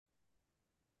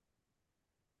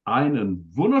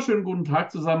Einen wunderschönen guten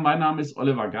Tag zusammen. Mein Name ist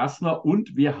Oliver Gassner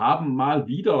und wir haben mal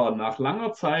wieder nach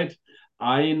langer Zeit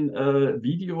ein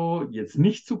Video, jetzt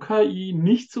nicht zu KI,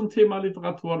 nicht zum Thema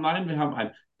Literatur. Nein, wir haben ein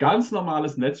ganz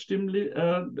normales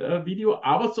Netzstimmen-Video,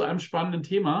 aber zu einem spannenden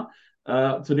Thema.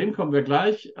 Zu dem kommen wir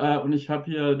gleich. Und ich habe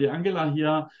hier die Angela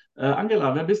hier.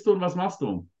 Angela, wer bist du und was machst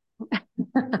du?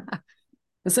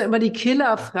 Das ist ja immer die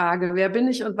Killerfrage. Wer bin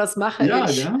ich und was mache Ja,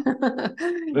 ich? gell?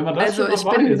 Wenn man das Also schon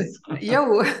noch ich bin, weiß.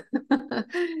 jo,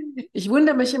 ich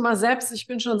wundere mich immer selbst. Ich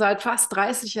bin schon seit fast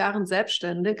 30 Jahren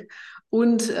selbstständig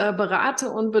und berate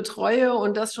und betreue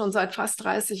und das schon seit fast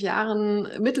 30 Jahren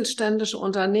mittelständische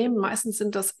Unternehmen. Meistens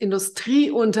sind das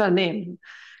Industrieunternehmen.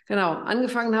 Genau,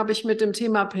 angefangen habe ich mit dem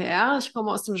Thema PR. Ich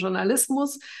komme aus dem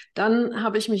Journalismus. Dann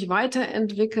habe ich mich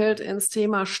weiterentwickelt ins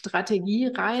Thema Strategie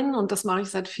rein und das mache ich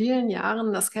seit vielen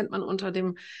Jahren. Das kennt man unter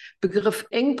dem Begriff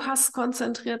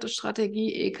Engpass-konzentrierte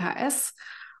Strategie, EKS.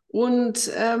 Und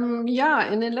ja,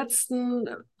 in den letzten,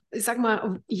 ich sag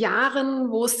mal,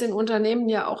 Jahren, wo es den Unternehmen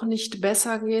ja auch nicht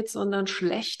besser geht, sondern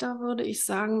schlechter, würde ich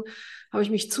sagen, habe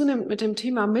ich mich zunehmend mit dem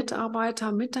Thema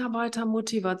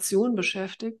Mitarbeitermotivation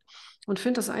beschäftigt und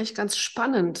finde das eigentlich ganz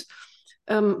spannend,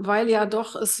 weil ja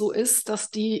doch es so ist,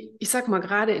 dass die, ich sag mal,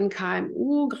 gerade in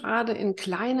KMU, gerade in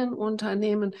kleinen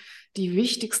Unternehmen, die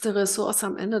wichtigste Ressource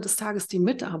am Ende des Tages die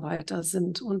Mitarbeiter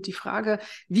sind. Und die Frage,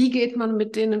 wie geht man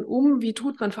mit denen um? Wie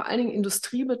tut man vor allen Dingen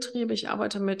Industriebetriebe? Ich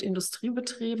arbeite mit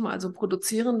Industriebetrieben, also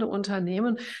produzierende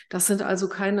Unternehmen. Das sind also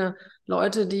keine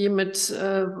Leute, die mit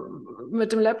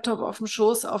dem Laptop auf dem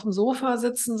Schoß auf dem Sofa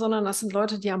sitzen, sondern das sind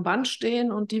Leute, die am Band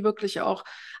stehen und die wirklich auch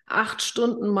 8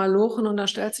 Stunden malochen. Und da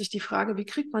stellt sich die Frage, wie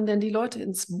kriegt man denn die Leute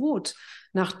ins Boot,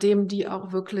 nachdem die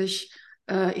auch wirklich,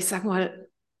 ich sag mal,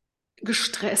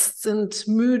 gestresst sind,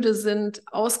 müde sind,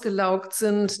 ausgelaugt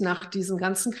sind nach diesen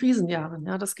ganzen Krisenjahren.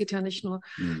 Ja, Hm. das geht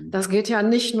ja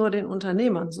nicht nur den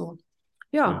Unternehmern so.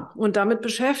 Ja. Ja, und damit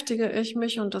beschäftige ich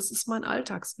mich und das ist mein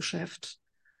Alltagsgeschäft.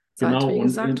 Seit, Genau, wie und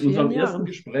gesagt, in unserem vielen ersten Jahren.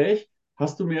 Gespräch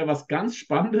hast du mir was ganz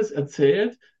Spannendes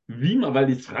erzählt, wie man, weil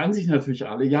jetzt fragen sich natürlich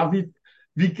alle, ja,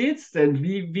 wie geht's denn?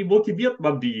 Wie motiviert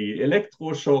man die?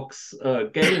 Elektroschocks,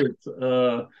 Geld,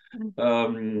 ähm,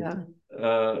 Ja.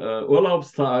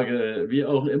 Urlaubstage, wie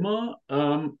auch immer.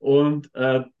 Und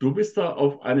du bist da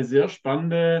auf eine sehr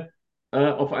spannende,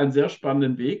 auf einen sehr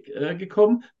spannenden Weg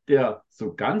gekommen, der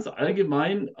so ganz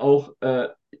allgemein auch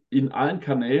in allen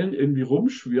Kanälen irgendwie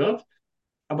rumschwirrt.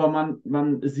 Aber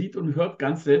man sieht und hört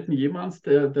ganz selten jemand,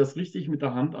 der das richtig mit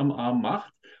der Hand am Arm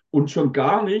macht und schon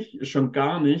gar nicht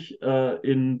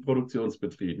in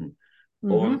Produktionsbetrieben.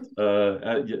 Und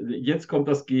Mhm. jetzt kommt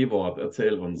das G-Wort.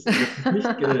 Erzähl uns. Und es ist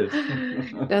nicht Geld.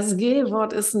 Das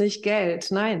G-Wort ist nicht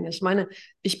Geld. Nein, ich meine,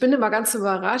 ich bin immer ganz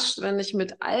überrascht, wenn ich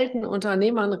mit alten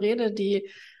Unternehmern rede, die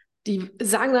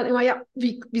sagen dann immer, ja,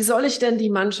 wie soll ich denn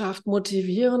die Mannschaft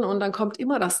motivieren? Und dann kommt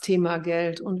immer das Thema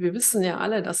Geld. Und wir wissen ja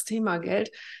alle, das Thema Geld,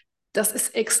 das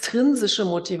ist extrinsische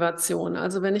Motivation.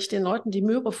 Also wenn ich den Leuten die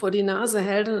Möhre vor die Nase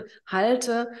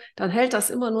halte, dann hält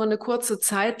das immer nur eine kurze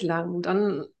Zeit lang.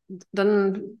 Dann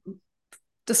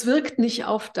das wirkt nicht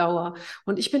auf Dauer.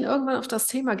 Und ich bin irgendwann auf das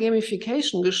Thema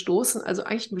Gamification gestoßen, also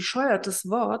eigentlich ein bescheuertes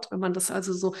Wort, wenn man das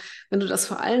also so, wenn du das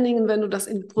vor allen Dingen, wenn du das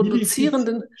in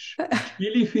produzierenden,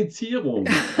 Spielifizierung.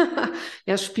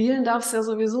 ja, spielen darfst du ja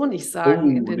sowieso nicht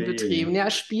sagen in Oh, den Betrieben. nee.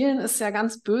 Ja, spielen ist ja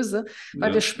ganz böse, weil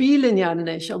wir Ja. spielen ja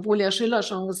nicht, obwohl ja Schiller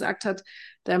schon gesagt hat,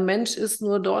 der Mensch ist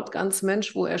nur dort ganz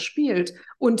Mensch, wo er spielt.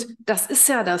 Und das ist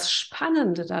ja das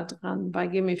Spannende daran bei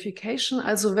Gamification.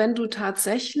 Also wenn du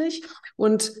tatsächlich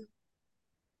und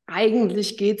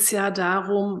eigentlich geht es ja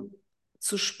darum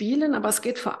zu spielen, aber es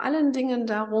geht vor allen Dingen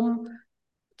darum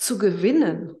zu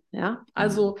gewinnen. Ja, Hm.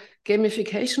 also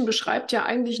Gamification beschreibt ja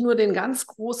eigentlich nur den ganz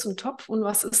großen Topf und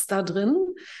was ist da drin?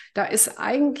 Da ist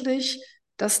eigentlich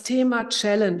das Thema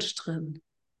Challenge drin.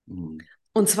 Hm.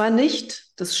 Und zwar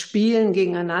nicht das Spielen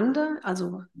gegeneinander,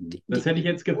 also Das hätte ich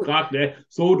jetzt gefragt. Ne?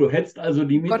 So, du hetzt also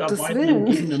die um Gottes Mitarbeitenden Willen.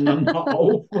 gegeneinander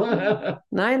auf.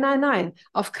 Nein, nein, nein,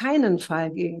 auf keinen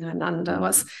Fall gegeneinander.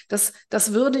 Hm.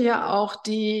 Das würde ja auch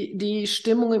die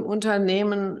Stimmung im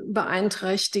Unternehmen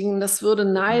beeinträchtigen. Das würde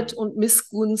Neid Hm. und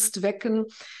Missgunst wecken.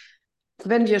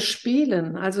 Wenn wir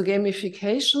spielen, also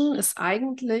Gamification ist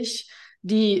eigentlich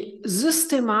die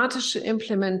systematische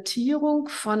Implementierung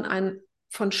von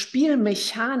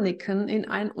Spielmechaniken in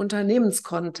einen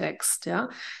Unternehmenskontext. Ja?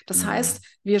 Das Hm. heißt,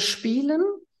 wir spielen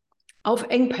auf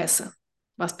Engpässe.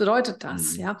 Was bedeutet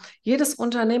das? Hm. Ja, jedes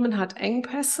Unternehmen hat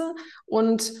Engpässe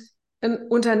und ein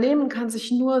Unternehmen kann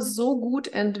sich nur so gut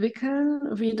entwickeln,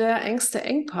 wie der engste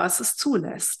Engpass es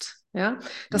zulässt. Ja,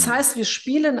 das Hm. heißt, wir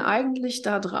spielen eigentlich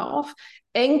darauf,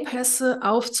 Engpässe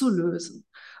aufzulösen.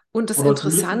 Und das Aber es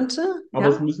müssen, Interessante, aber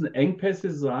es ja, müssen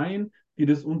Engpässe sein, die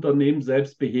das Unternehmen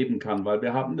selbst beheben kann. Weil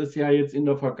wir hatten das ja jetzt in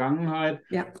der Vergangenheit,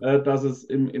 ja, dass es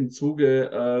im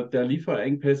Zuge der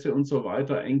Lieferengpässe und so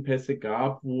weiter Engpässe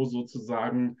gab, wo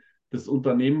sozusagen das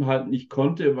Unternehmen halt nicht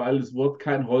konnte, weil es wurde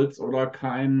kein Holz oder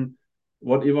kein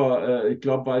whatever. Ich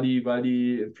glaube, weil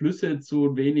die Flüsse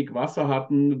zu wenig Wasser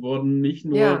hatten, wurden nicht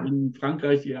nur ja. in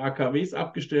Frankreich die AKWs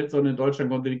abgestellt, sondern in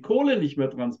Deutschland konnte die Kohle nicht mehr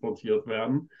transportiert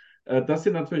werden. Das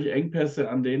sind natürlich Engpässe,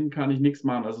 an denen kann ich nichts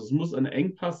machen. Also es muss ein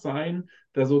Engpass sein,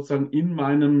 der sozusagen in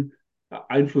meinem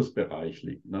Einflussbereich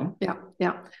liegt. Ne? Ja,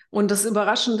 ja. Und das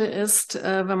Überraschende ist,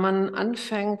 wenn man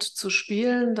anfängt zu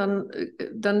spielen,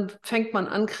 dann fängt man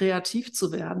an, kreativ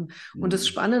zu werden. Und das Hm,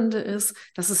 Spannende ist,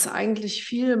 dass es eigentlich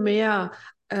viel mehr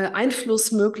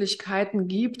Einflussmöglichkeiten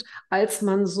gibt, als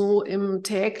man so im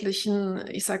täglichen,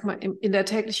 ich sag mal, in der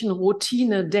täglichen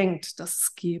Routine denkt, dass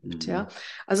es gibt. hm, Ja,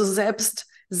 also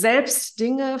selbst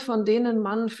Dinge, von denen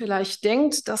man vielleicht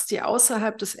denkt, dass die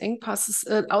außerhalb des Engpasses,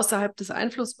 außerhalb des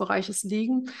Einflussbereiches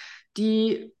liegen,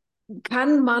 die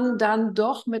kann man dann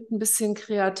doch mit ein bisschen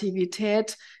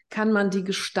Kreativität, kann man die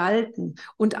gestalten.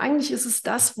 Und eigentlich ist es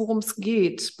das, worum es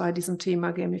geht bei diesem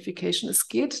Thema Gamification. Es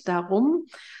geht darum,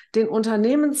 den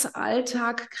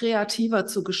Unternehmensalltag kreativer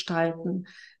zu gestalten,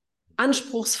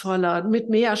 anspruchsvoller, mit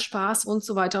mehr Spaß und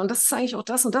so weiter. Und das ist eigentlich auch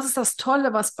das, und das ist das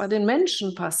Tolle, was bei den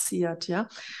Menschen passiert, ja.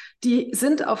 Die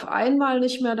sind auf einmal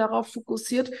nicht mehr darauf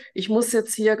fokussiert, ich muss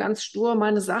jetzt hier ganz stur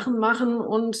meine Sachen machen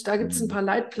und da gibt es ein hm, paar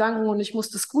Leitplanken und ich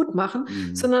muss das gut machen,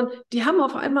 hm, sondern die haben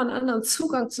auf einmal einen anderen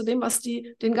Zugang zu dem, was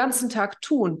die den ganzen Tag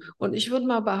tun. Und ich würde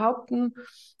mal behaupten,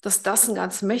 dass das ein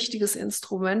ganz mächtiges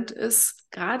Instrument ist,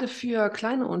 gerade für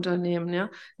kleine Unternehmen,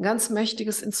 ja, ein ganz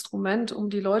mächtiges Instrument,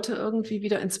 um die Leute irgendwie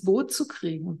wieder ins Boot zu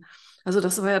kriegen. Also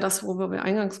das war ja das, worüber wir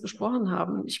eingangs gesprochen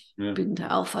haben. Ich ja, bin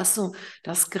der Auffassung,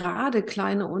 dass gerade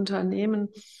kleine Unternehmen,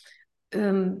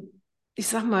 ich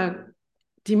sag mal,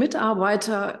 die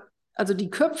Mitarbeiter, also die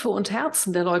Köpfe und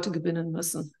Herzen der Leute gewinnen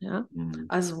müssen. Ja? hm,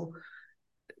 Also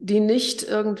die nicht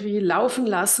irgendwie laufen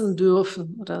lassen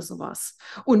dürfen oder sowas.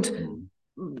 Und hm.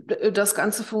 das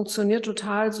Ganze funktioniert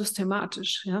total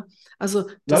systematisch. Ja? Also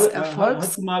das Hast du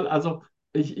Erfolgs... mal, also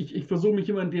ich versuche mich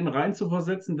immer in den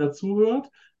reinzuversetzen, der zuhört.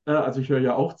 Also ich höre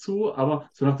ja auch zu, aber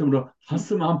so nach dem Motto,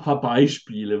 hast du mal ein paar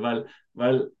Beispiele?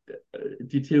 Weil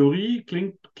die Theorie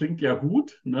klingt ja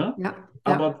gut, ne? Ja, ja.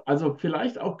 Aber also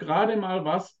vielleicht auch gerade mal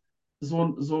was,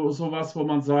 so was, wo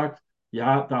man sagt,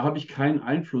 ja, da habe ich keinen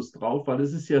Einfluss drauf, weil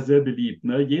es ist ja sehr beliebt,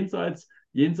 ne? Jenseits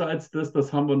des,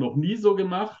 das haben wir noch nie so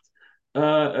gemacht,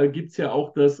 gibt es ja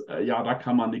auch das, ja, da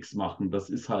kann man nichts machen, das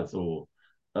ist halt so.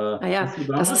 Naja, Hast du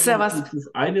da das mal ist ja so was,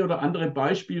 das eine oder andere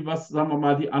Beispiel, was, sagen wir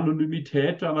mal, die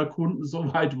Anonymität deiner Kunden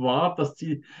so weit war, dass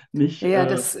die nicht, ja, ja,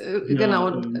 ja, genau,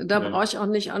 da ja, brauche ich auch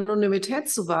nicht Anonymität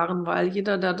zu wahren, weil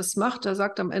jeder, der das macht, der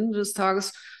sagt am Ende des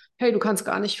Tages, hey, du kannst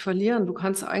gar nicht verlieren, du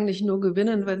kannst eigentlich nur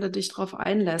gewinnen, wenn du dich darauf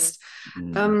einlässt.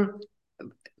 hm, Ähm,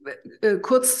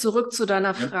 kurz zurück zu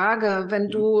deiner ja, Frage, wenn ja,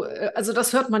 du, also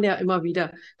das hört man ja immer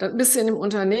wieder, dann bist du in dem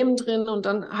Unternehmen drin und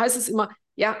dann heißt es immer,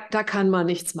 ja, da kann man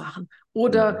nichts machen. hm,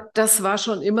 Oder das war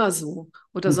schon immer so.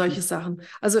 Oder solche Sachen.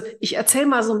 Also ich erzähle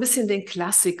mal so ein bisschen den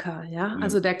Klassiker, ja. ja,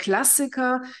 Also der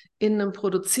Klassiker in einem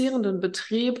produzierenden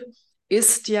Betrieb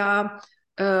ist ja,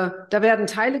 da werden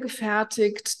Teile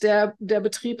gefertigt, der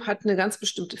Betrieb hat eine ganz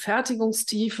bestimmte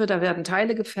Fertigungstiefe, da werden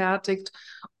Teile gefertigt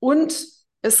und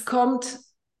es kommt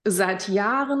seit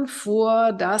Jahren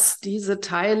vor, dass diese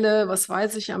Teile, was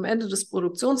weiß ich, am Ende des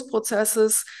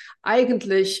Produktionsprozesses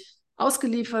eigentlich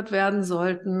ausgeliefert werden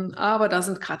sollten, aber da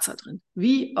sind Kratzer drin.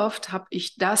 Wie oft habe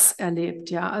ich das erlebt?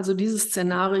 Ja, also dieses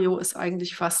Szenario ist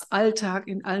eigentlich fast Alltag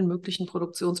in allen möglichen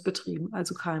Produktionsbetrieben,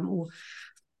 also KMU.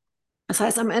 Das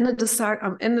heißt, am Ende des Tages,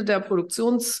 am Ende der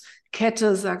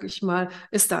Produktionskette, sag ich mal,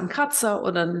 ist da ein Kratzer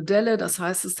oder eine Delle. Das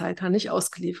heißt, das Teil kann nicht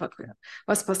ausgeliefert werden.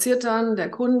 Was passiert dann?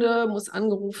 Der Kunde muss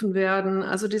angerufen werden.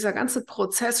 Also dieser ganze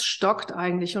Prozess stockt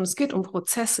eigentlich. Und es geht um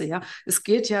Prozesse, ja. Es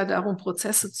geht ja darum,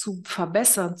 Prozesse zu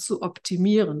verbessern, zu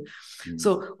optimieren. hm,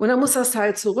 So, und dann muss das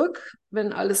Teil zurück.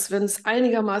 Wenn es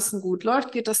einigermaßen gut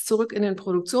läuft, geht das zurück in den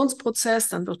Produktionsprozess.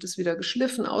 Dann wird es wieder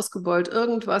geschliffen, ausgebeult,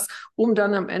 irgendwas, um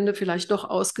dann am Ende vielleicht doch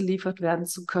ausgeliefert werden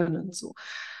zu können. So.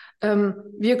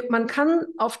 Man kann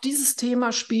auf dieses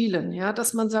Thema spielen, ja,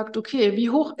 dass man sagt, okay, wie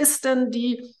hoch ist denn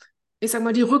die, ich sag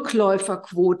mal, die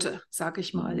Rückläuferquote, sag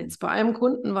ich mal. hm, Jetzt bei einem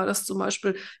Kunden war das zum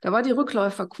Beispiel, da war die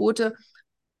Rückläuferquote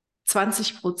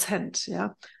 20%,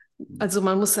 ja. hm, Also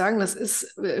man muss sagen,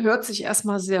 hört sich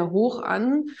erstmal sehr hoch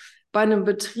an. Bei einem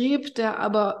Betrieb, der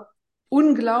aber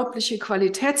unglaubliche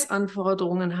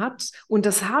Qualitätsanforderungen hat, und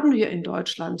das haben wir in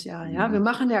Deutschland ja, ja. hm, Wir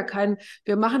machen ja keine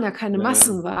ja, ja,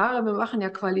 Massenware, wir machen ja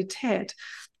Qualität.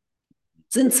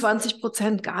 sind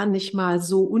 20% gar nicht mal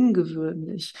so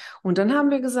ungewöhnlich. Und dann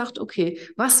haben wir gesagt, okay,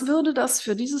 was würde das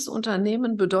für dieses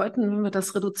Unternehmen bedeuten, wenn wir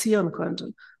das reduzieren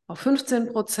könnten? Auf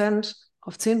 15%,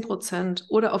 auf 10%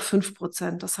 oder auf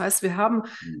 5%. Das heißt, wir haben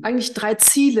Mhm. eigentlich 3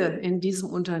 Ziele in diesem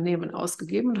Unternehmen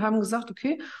ausgegeben und haben gesagt,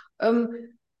 okay,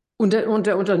 und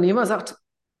der Unternehmer sagt,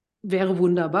 wäre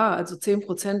wunderbar. Also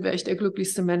 10% wäre ich der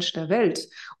glücklichste Mensch der Welt.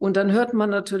 Und dann hört man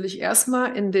natürlich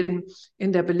erstmal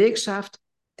in der Belegschaft,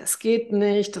 das geht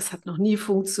nicht, das hat noch nie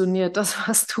funktioniert, das,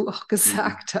 was du auch Mhm.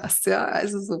 gesagt hast, ja,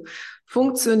 also so,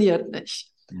 funktioniert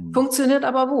nicht. Mhm. Funktioniert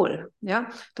aber wohl, ja.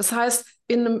 Das heißt,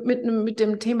 mit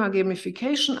dem Thema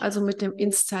Gamification, also mit dem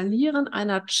Installieren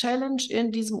einer Challenge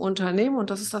in diesem Unternehmen, und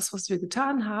das ist das, was wir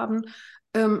getan haben,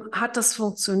 hat das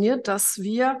funktioniert, dass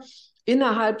wir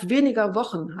innerhalb weniger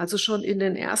Wochen, also schon in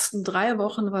den ersten 3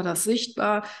 Wochen war das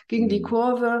sichtbar, ging die Mhm.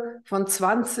 Kurve von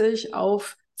 20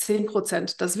 auf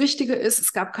 10%. Das Wichtige ist,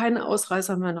 es gab keine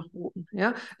Ausreißer mehr nach oben.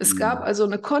 Ja? Es gab Mhm. also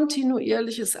ein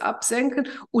kontinuierliches Absenken,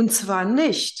 und zwar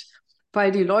nicht,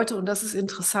 weil die Leute, und das ist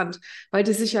interessant, weil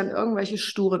die sich an irgendwelche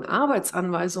sturen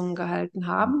Arbeitsanweisungen gehalten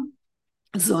haben,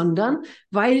 sondern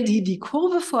weil die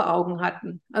Kurve vor Augen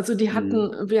hatten. Also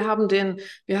Mhm. wir haben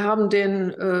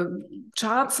den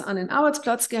Charts an den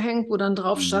Arbeitsplatz gehängt, wo dann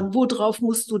drauf Mhm. stand, worauf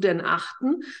musst du denn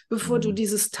achten, bevor du Mhm.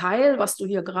 dieses Teil, was du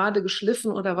hier gerade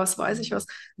geschliffen oder was weiß ich was,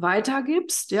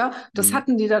 weitergibst. Ja, das Mhm.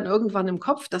 hatten die dann irgendwann im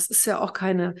Kopf. Das ist ja auch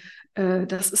keine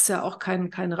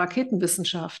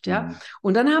Raketenwissenschaft. Ja, Mhm.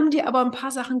 und dann haben die aber ein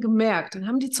paar Sachen gemerkt. Dann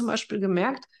haben die zum Beispiel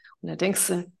gemerkt, und da denkst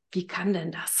du, wie kann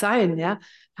denn das sein? Ja,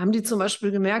 haben die zum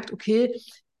Beispiel gemerkt, okay,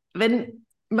 wenn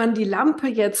man die Lampe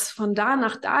jetzt von da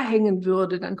nach da hängen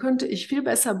würde, dann könnte ich viel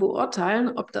besser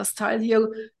beurteilen, ob das Teil hier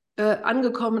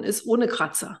angekommen ist ohne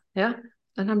Kratzer. Ja?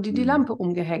 Dann haben die Mhm. Lampe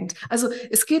umgehängt. Also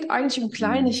es geht eigentlich um Mhm.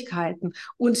 Kleinigkeiten.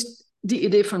 Und die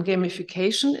Idee von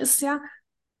Gamification ist ja,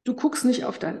 du guckst nicht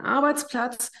auf deinen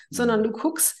Arbeitsplatz, sondern Mhm. du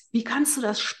guckst, wie kannst du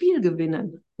das Spiel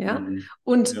gewinnen? Ja? Mhm.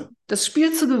 Und Ja. das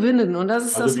Spiel zu gewinnen, und das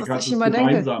ist Also das, wie was kannst ich du es immer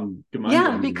denke, ja,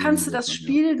 gemeinsam wie gewinnen kannst du das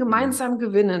sozusagen, ja. Spiel Mhm. gemeinsam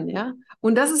gewinnen, ja?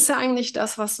 Und das ist ja eigentlich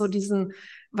das, was so diese,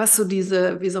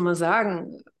 wie soll man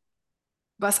sagen,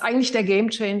 was eigentlich der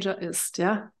Gamechanger ist,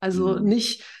 ja? Also Mhm.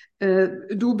 nicht,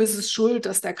 du bist es schuld,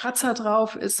 dass der Kratzer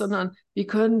drauf ist, sondern wie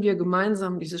können wir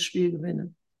gemeinsam dieses Spiel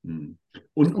gewinnen? Mhm.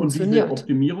 Und diese Funktioniert.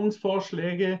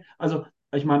 Optimierungsvorschläge, also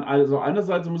ich meine, also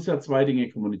einerseits muss ja zwei Dinge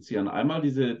kommunizieren. Einmal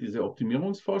diese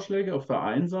Optimierungsvorschläge auf der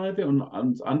einen Seite und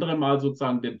das andere Mal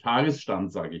sozusagen den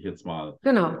Tagesstand, sage ich jetzt mal.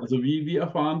 Genau. Also wie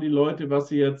erfahren die Leute, was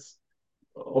sie jetzt,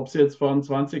 ob sie jetzt von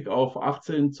 20 auf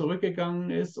 18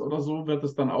 zurückgegangen ist oder so, wird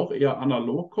es dann auch eher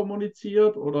analog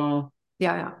kommuniziert oder?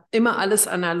 Ja, ja, immer alles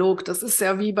analog. Das ist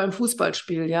ja wie beim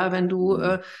Fußballspiel, ja. Wenn du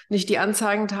Mhm. nicht die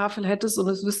Anzeigentafel hättest und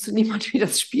es wüsste niemand, wie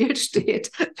das Spiel steht,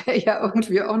 wäre ja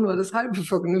irgendwie auch nur das halbe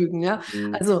Vergnügen, ja.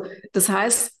 Mhm. Also das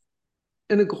heißt,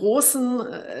 ein großes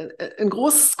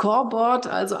Scoreboard,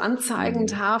 also Mhm.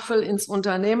 Anzeigentafel ins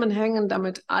Unternehmen hängen,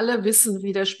 damit alle wissen,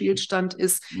 wie der Spielstand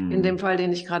ist. In dem Mhm. Fall,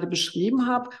 den ich gerade beschrieben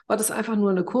habe, war das einfach nur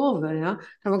eine Kurve, ja.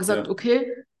 Da haben wir gesagt, Ja,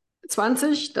 okay,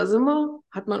 20, da sind wir,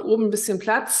 hat man oben ein bisschen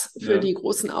Platz für ja, die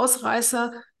großen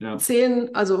Ausreißer, ja.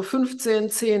 10, also 15,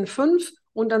 10, 5,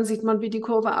 und dann sieht man, wie die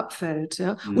Kurve abfällt.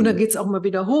 Ja? Und dann Mhm. geht es auch mal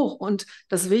wieder hoch. Und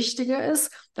das Wichtige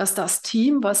ist, dass das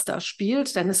Team, was da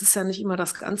spielt, denn es ist ja nicht immer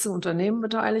das ganze Unternehmen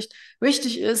beteiligt,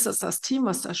 wichtig ist, dass das Team,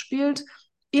 was da spielt,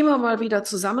 immer mal wieder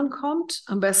zusammenkommt,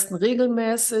 am besten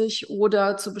regelmäßig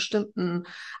oder zu bestimmten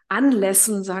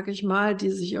Anlässen, sage ich mal,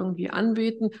 die sich irgendwie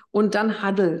anbieten, und dann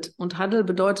huddelt. Und Huddle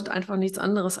bedeutet einfach nichts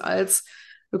anderes als,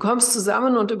 du kommst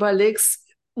zusammen und überlegst,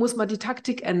 muss man die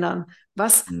Taktik ändern?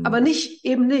 Was, aber Mhm. nicht,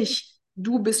 eben nicht,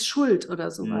 du bist schuld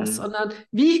oder sowas, Mhm. sondern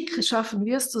wie schaffen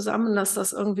wir es zusammen, dass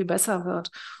das irgendwie besser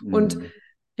wird? Und Mhm.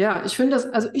 ja, ich finde das,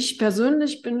 also ich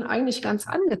persönlich bin eigentlich ganz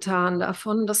angetan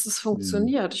davon, dass es Mhm.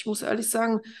 funktioniert. Ich muss ehrlich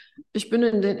sagen, ich bin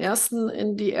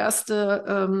in die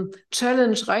erste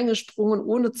Challenge reingesprungen,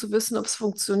 ohne zu wissen, ob es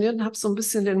funktioniert, und habe so ein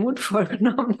bisschen den Mund voll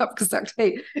genommen und habe gesagt,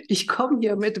 hey, ich komme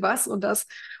hier mit was, und das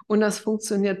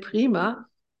funktioniert prima.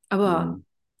 Aber Mhm.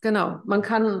 genau, man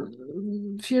kann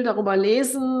viel darüber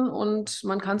lesen, und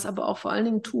man kann es aber auch vor allen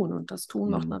Dingen tun, und das Tun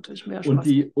macht Mhm. natürlich mehr Und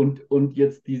Spaß. und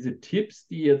jetzt diese Tipps,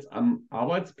 die jetzt am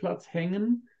Arbeitsplatz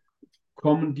hängen,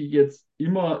 kommen die jetzt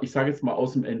immer, ich sage jetzt mal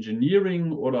aus dem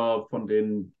Engineering oder von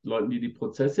den Leuten, die die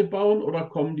Prozesse bauen, oder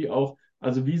kommen die auch,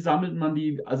 also wie sammelt man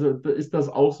die, also ist das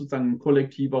auch sozusagen ein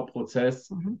kollektiver Prozess,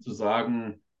 Mhm. zu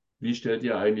sagen, wie stellt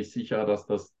ihr eigentlich sicher, dass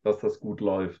das gut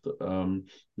läuft? Ja.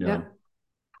 Ja.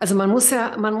 Also man muss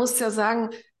ja sagen,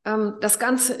 Das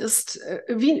Ganze ist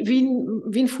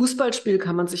wie ein Fußballspiel,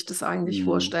 kann man sich das eigentlich Mhm.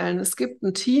 vorstellen. Es gibt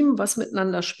ein Team, was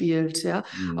miteinander spielt. Ja.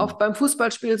 Auch Mhm. beim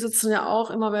Fußballspiel sitzen ja auch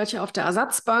immer welche auf der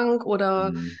Ersatzbank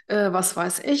oder Mhm. was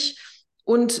weiß ich.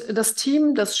 Und das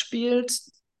Team, das spielt,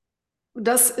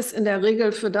 das ist in der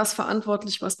Regel für das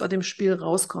verantwortlich, was bei dem Spiel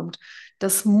rauskommt.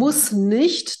 Das muss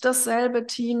nicht dasselbe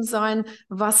Team sein,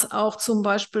 was auch zum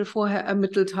Beispiel vorher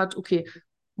ermittelt hat, okay,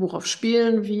 worauf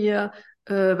spielen wir,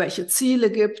 welche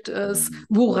Ziele gibt es, Mhm.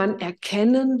 woran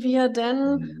erkennen wir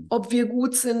denn, Mhm. ob wir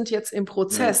gut sind jetzt im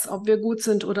Ja, Prozess, ob wir gut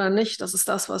sind oder nicht. Das ist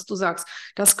das, was du sagst.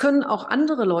 Das können auch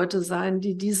andere Leute sein,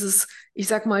 die dieses, ich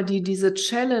sag mal, die diese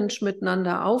Challenge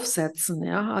miteinander aufsetzen.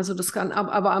 Ja, also das kann,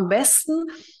 aber am besten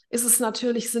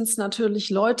sind es natürlich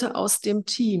Leute aus dem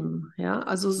Team. Ja,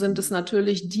 also sind es mhm.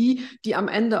 natürlich die, die am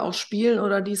Ende auch spielen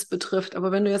oder die es betrifft.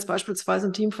 Aber wenn du jetzt beispielsweise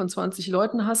ein Team von 20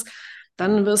 Leuten hast,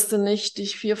 dann wirst du nicht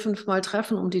dich 4, 5 Mal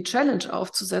treffen, um die Challenge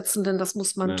aufzusetzen, denn das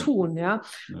muss man Ja, tun, ja.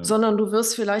 ja. Sondern du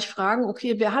wirst vielleicht fragen,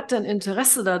 okay, wer hat denn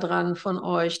Interesse daran von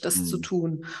euch, das zu Mhm.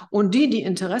 tun? Und die, die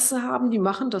Interesse haben, die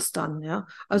machen das dann, ja.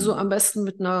 Also am Mhm. besten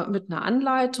mit einer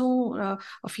Anleitung oder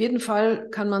auf jeden Fall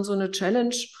kann man so eine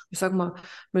Challenge, ich sag mal,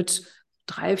 mit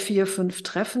 3, 4, 5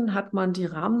 Treffen hat man die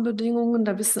Rahmenbedingungen,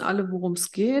 da wissen alle, worum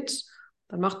es geht.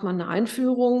 Dann macht man eine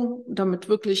Einführung, damit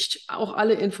wirklich auch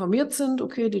alle informiert sind.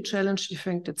 Okay, die Challenge, die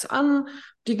fängt jetzt an,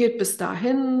 die geht bis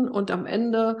dahin und am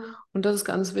Ende, und das ist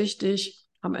ganz wichtig,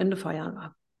 am Ende feiern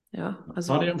wir. Ja,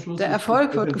 Party also am Schluss der ist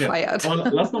Erfolg wird essentiell. gefeiert. Aber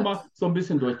lass noch mal so ein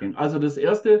bisschen durchgehen. Also das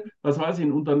Erste, was weiß ich,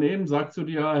 ein Unternehmen sagt zu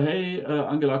dir, hey,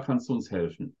 Angela, kannst du uns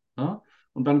helfen? Ja?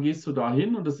 Und dann gehst du da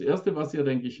hin und das Erste, was ihr,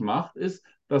 denke ich, macht, ist,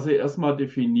 dass ihr erstmal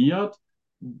definiert,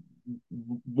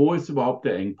 wo ist überhaupt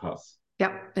der Engpass?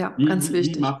 Ja, ja, Wie, ganz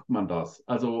wie wichtig. macht man das?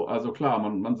 Also klar,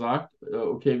 man sagt,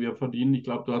 okay, wir verdienen, ich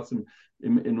glaube, du hast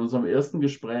in unserem ersten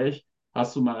Gespräch,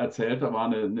 hast du mal erzählt, da war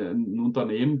ein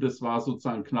Unternehmen, das war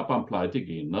sozusagen knapp am Pleite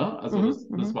gehen. Ne? Also Mhm,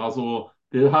 das mhm. war so,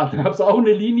 da gab es auch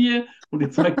eine Linie und die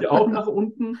zeigt ja auch nach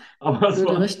unten, aber es Blöde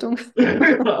war nicht, Richtung.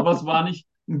 aber es war nicht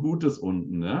ein gutes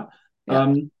unten. Ne? Ja.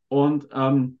 Ähm, und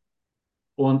ähm,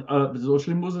 so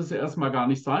schlimm muss es ja erstmal gar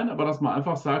nicht sein, aber dass man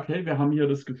einfach sagt, hey, wir haben hier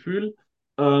das Gefühl,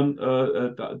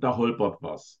 da holpert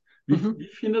was. Wie Mhm.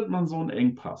 findet man so einen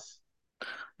Engpass?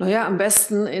 Naja, am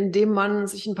besten, indem man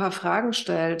sich ein paar Fragen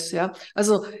stellt, ja.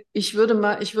 Also ich würde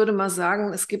mal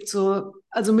sagen, es gibt so,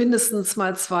 also mindestens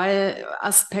mal zwei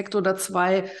Aspekte oder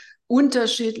zwei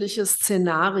unterschiedliche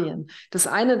Szenarien. Das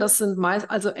eine, das sind meist,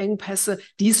 also Engpässe,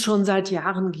 die es schon seit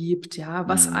Jahren gibt, ja,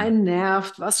 was Hm, einen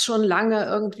nervt, was schon lange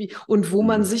irgendwie und wo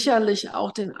man hm, sicherlich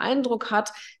auch den Eindruck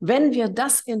hat, wenn wir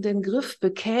das in den Griff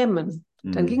bekämen,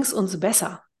 dann hm, ging es uns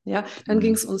besser. Ja, dann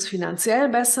ging hm, es uns finanziell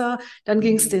besser, dann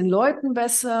ging es hm, den Leuten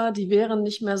besser, die wären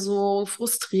nicht mehr so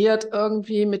frustriert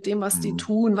irgendwie mit dem, was die hm,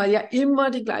 tun, weil ja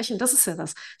immer die gleichen, das ist ja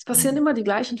das, es passieren hm, immer die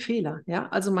gleichen Fehler, ja,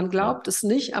 also man ja, glaubt es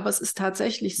nicht, aber es ist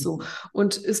tatsächlich so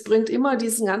und es bringt immer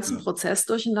diesen ganzen ja, Prozess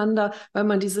durcheinander, weil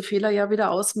man diese Fehler ja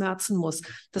wieder ausmerzen muss.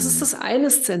 Das ist hm, das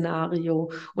eine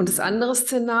Szenario und das hm, andere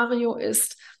Szenario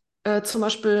ist zum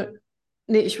Beispiel,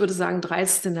 nee, ich würde sagen 3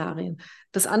 Szenarien.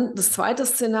 Das zweite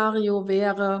Szenario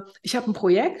wäre, ich habe ein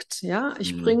Projekt, ja,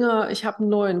 hm, ich habe einen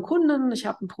neuen Kunden, ich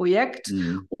habe ein Projekt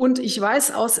hm, und ich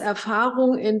weiß aus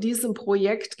Erfahrung, in diesem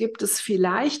Projekt gibt es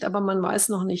vielleicht, aber man weiß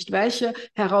noch nicht welche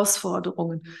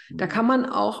Herausforderungen. Da hm, kann man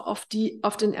auch auf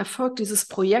den Erfolg dieses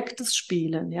Projektes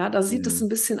spielen, ja, da sieht es hm, ein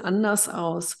bisschen anders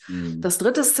aus. hm, Das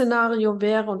dritte Szenario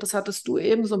wäre, und das hattest du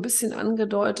eben so ein bisschen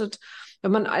angedeutet,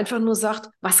 wenn man einfach nur sagt,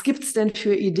 was gibt's denn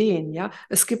für Ideen? Ja,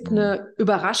 es gibt hm, eine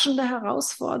überraschende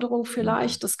Herausforderung hm,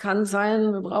 vielleicht. Das kann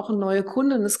sein, wir brauchen neue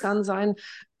Kunden. Es kann sein,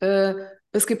 äh,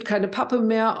 es gibt keine Pappe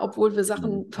mehr, obwohl wir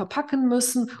hm, Sachen verpacken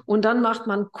müssen. Und dann macht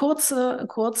man kurze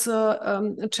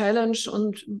Challenge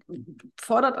und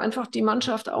fordert einfach die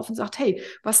Mannschaft auf und sagt, hey,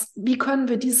 wie können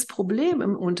wir dieses Problem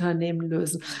im Unternehmen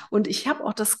lösen? Und ich habe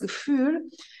auch das Gefühl,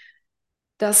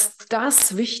 dass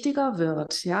das wichtiger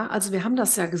wird. Ja, also wir haben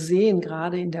das ja gesehen,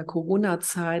 gerade in der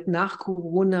Corona-Zeit, nach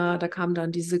Corona, da kam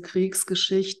dann diese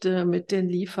Kriegsgeschichte mit den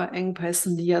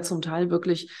Lieferengpässen, die ja zum Teil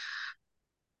wirklich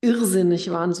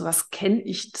irrsinnig waren. Sowas kenne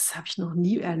ich, das habe ich noch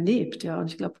nie erlebt. Ja, und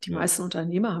ich glaube, die ja, meisten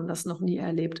Unternehmer haben das noch nie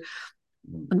erlebt.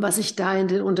 hm, Und was ich da in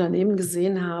den Unternehmen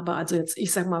gesehen habe, also jetzt,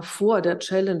 ich sag mal, vor der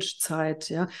Challenge-Zeit,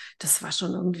 ja, das war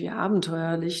schon irgendwie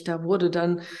abenteuerlich. Da wurde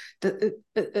dann,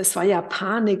 es war ja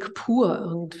Panik pur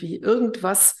irgendwie.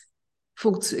 Irgendwas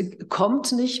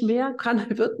kommt nicht mehr,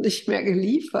 wird nicht mehr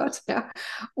geliefert, ja.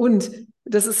 Und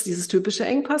das ist dieses typische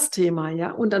Engpassthema,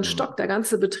 ja. Und dann Mhm. stockt der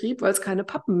ganze Betrieb, weil es keine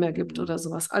Pappen mehr gibt Mhm. oder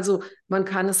sowas. Also man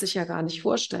kann es sich ja gar nicht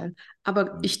vorstellen.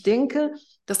 Aber Mhm. ich denke,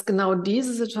 dass genau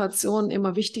diese Situationen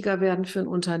immer wichtiger werden für ein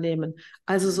Unternehmen.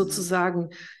 Also Mhm. sozusagen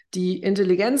die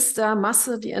Intelligenz der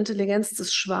Masse, die Intelligenz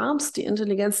des Schwarms, die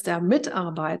Intelligenz der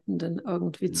Mitarbeitenden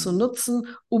irgendwie zu Mhm. nutzen,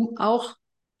 um auch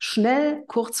schnell,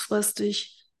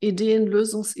 kurzfristig Ideen,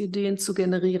 Lösungsideen zu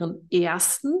generieren.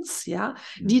 Erstens, ja,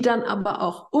 die Mhm. dann aber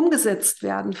auch umgesetzt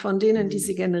werden von denen, die Mhm.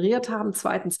 sie generiert haben.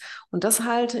 Zweitens, und das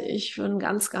halte ich für einen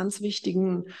ganz, ganz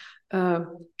wichtigen,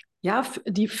 ja,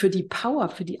 für die Power,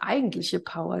 für die eigentliche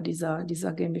Power dieser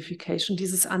Gamification,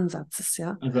 dieses Ansatzes,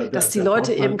 ja, Also dass die der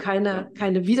Leute eben Vorteil, ja,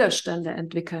 keine Widerstände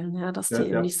entwickeln, ja, dass der, die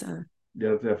eben der, nicht sagen.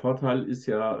 der Vorteil ist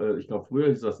ja, ich glaube, früher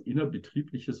hieß das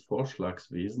innerbetriebliches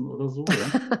Vorschlagswesen oder so,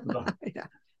 ja. Oder, Ja,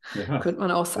 ja, könnte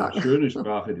man auch sagen. schöne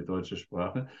Sprache, die deutsche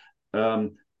Sprache.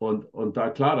 Und da,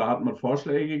 klar, da hat man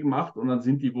Vorschläge gemacht und dann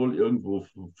sind die wohl irgendwo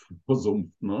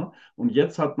versumpft. Ne? Und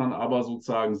jetzt hat man aber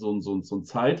sozusagen so einen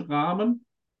Zeitrahmen.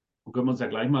 Da können wir uns ja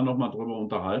gleich mal nochmal drüber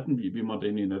unterhalten, wie man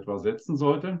den in etwa setzen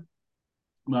sollte.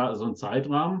 Na, so ein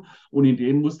Zeitrahmen und in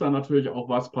dem muss dann natürlich auch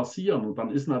was passieren. Und dann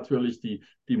ist natürlich die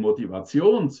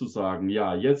Motivation zu sagen,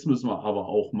 ja, jetzt müssen wir aber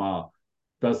auch mal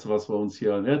das, was wir uns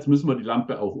hier, jetzt müssen wir die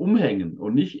Lampe auch umhängen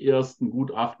und nicht erst ein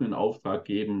Gutachten in Auftrag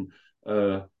geben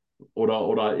äh,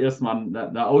 oder erst mal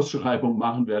eine Ausschreibung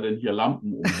machen, wer denn hier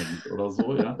Lampen umhängt oder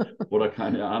so, ja, oder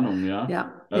keine Ahnung, ja.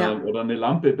 Ja, ja. Oder eine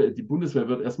Lampe, die Bundeswehr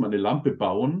wird erstmal eine Lampe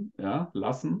bauen, ja,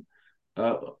 lassen,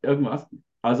 irgendwas.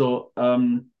 Also,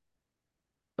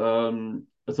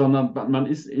 sondern man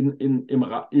ist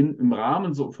im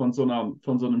Rahmen von so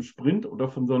einem Sprint oder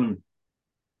von so einem,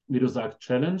 wie du sagst,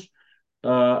 Challenge.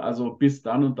 Also bis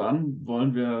dann und dann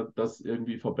wollen wir das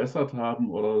irgendwie verbessert haben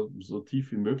oder so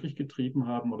tief wie möglich getrieben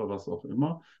haben oder was auch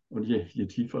immer. Und je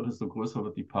tiefer, desto größer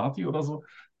wird die Party oder so.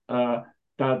 Äh,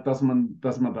 dass man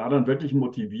da dann wirklich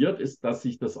motiviert ist, dass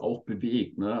sich das auch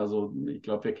bewegt. Ne? Also ich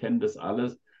glaube, wir kennen das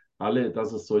alle,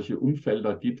 dass es solche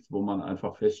Umfelder gibt, wo man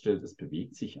einfach feststellt, es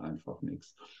bewegt sich einfach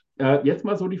nichts. Jetzt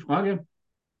mal so die Frage,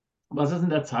 was ist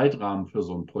denn der Zeitrahmen für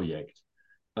so ein Projekt?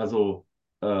 Also,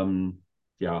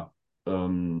 ja,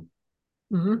 ähm,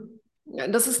 Mhm. Ja,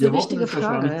 das ist eine 4 Wochen wichtige ist Frage.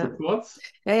 wahrscheinlich zu Ja. kurz.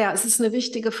 Ja, ja, es ist eine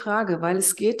wichtige Frage, weil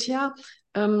es geht ja,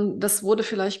 das wurde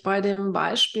vielleicht bei dem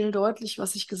Beispiel deutlich,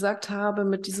 was ich gesagt habe,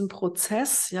 mit diesem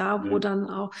Prozess, ja, wo Ja. dann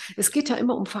auch, es geht ja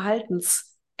immer um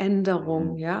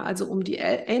Verhaltensänderung, Mhm. ja, also um die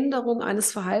Änderung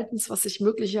eines Verhaltens, was sich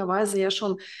möglicherweise ja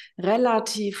schon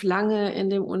relativ lange in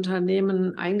dem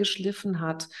Unternehmen eingeschliffen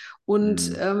hat. Und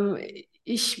Mhm.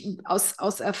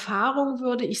 aus Erfahrung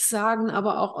würde ich sagen,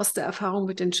 aber auch aus der Erfahrung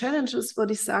mit den Challenges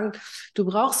würde ich sagen, du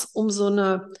brauchst, um so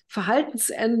eine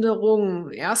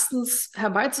Verhaltensänderung erstens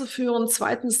herbeizuführen,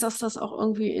 zweitens, dass das auch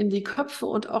irgendwie in die Köpfe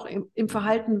und auch im Mhm.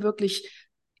 Verhalten wirklich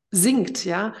sinkt,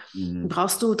 ja, Mhm.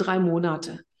 brauchst du 3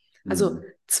 Monate. Also Mhm.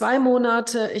 2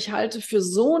 Monate, ich halte für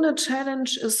so eine Challenge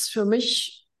ist für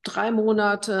mich 3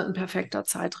 Monate ein perfekter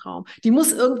Zeitraum. Die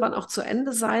muss irgendwann auch zu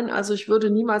Ende sein. Also ich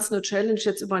würde niemals eine Challenge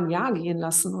jetzt über ein Jahr gehen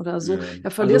lassen oder so. Ja. Da Also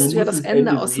verlierst man du ja muss das das Ende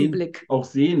Ende aus dem sehen, Blick. auch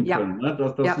sehen können, Ja, ne?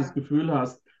 Dass du das ja. Gefühl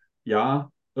hast,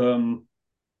 ja,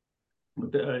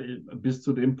 bis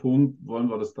zu dem Punkt wollen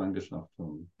wir das dann geschafft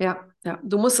haben. Ja, ja,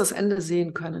 du musst das Ende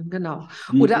sehen können, genau.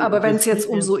 Oder Wie, aber wenn das es jetzt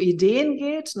klingt um so jetzt, Ideen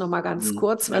geht, nochmal ganz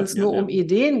kurz, wenn ja, es ja, nur um ja.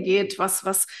 Ideen geht,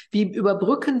 wie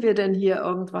überbrücken wir denn hier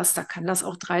irgendwas? Da kann das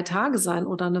auch 3 Tage sein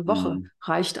oder eine Woche, Mhm.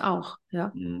 reicht auch,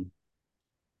 ja. Mhm.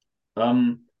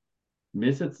 Ähm, Mir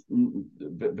ist jetzt,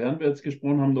 während wir jetzt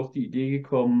gesprochen haben, doch die Idee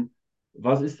gekommen,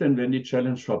 was ist denn, wenn die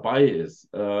Challenge vorbei ist?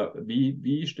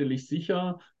 Wie stelle ich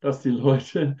sicher, dass die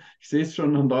Leute, ich sehe es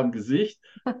schon an deinem Gesicht,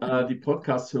 die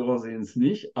Podcast-Hörer sehen es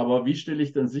nicht, aber wie stelle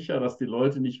ich denn sicher, dass die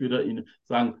Leute nicht wieder ihnen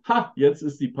sagen, ha, jetzt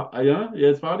ist ja,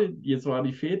 jetzt war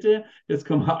die Fete, jetzt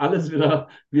können wir alles wieder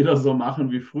so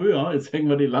machen wie früher, jetzt hängen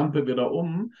wir die Lampe wieder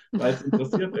um, weil es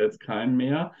interessiert ja jetzt keinen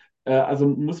mehr. Also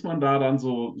muss man da dann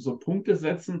so Punkte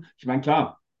setzen. Ich meine,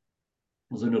 klar,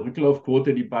 so eine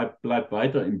Rücklaufquote, die bleibt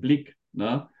weiter im Blick.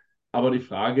 Ne? Aber die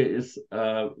Frage ist,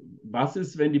 was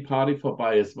ist, wenn die Party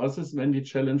vorbei ist? Was ist, wenn die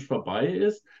Challenge vorbei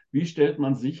ist? Wie stellt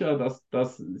man sicher,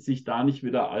 dass sich da nicht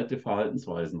wieder alte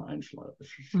Verhaltensweisen Mhm.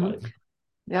 einschleichen?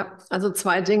 Ja, also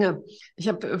 2 Dinge. Ich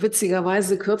habe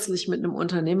witzigerweise kürzlich mit einem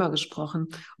Unternehmer gesprochen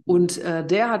und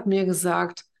der hat mir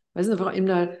gesagt, weiß nicht, Frau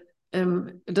Imdahl, die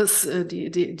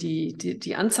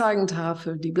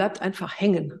Anzeigentafel, die bleibt einfach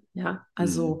hängen. Ja, Mhm.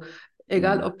 also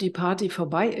egal ob die Party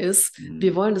vorbei ist,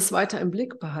 wir Mhm. wollen das weiter im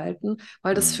Blick behalten,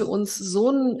 weil das für Mhm. uns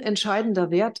so ein entscheidender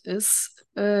Wert ist,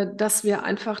 dass wir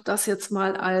einfach das jetzt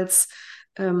mal als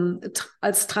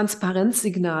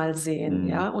Transparenzsignal sehen,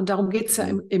 ja. Mhm. Und darum geht es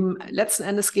ja Mhm. im letzten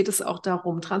Endes geht es auch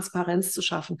darum, Transparenz zu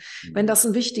schaffen. Wenn Mhm. das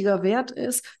ein wichtiger Wert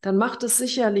ist, dann macht es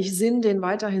sicherlich Sinn, den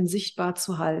weiterhin sichtbar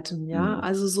zu halten, ja. Mhm.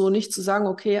 Also so nicht zu sagen,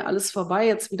 okay, alles vorbei,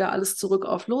 jetzt wieder alles zurück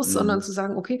auf los, sondern Mhm. zu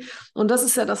sagen, okay, und das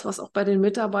ist ja das, was auch bei den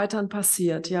Mitarbeitern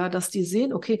passiert, ja, dass die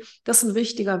sehen, okay, das ist ein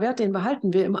wichtiger Wert, den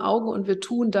behalten wir im Auge und wir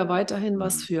tun da weiterhin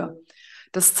was Mhm. für.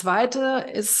 Das Zweite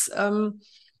ist, äh,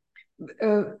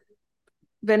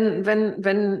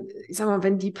 ich sag mal,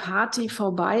 wenn die Party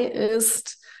vorbei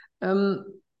ist, ähm,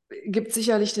 gibt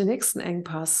sicherlich den nächsten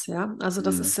Engpass, ja. Also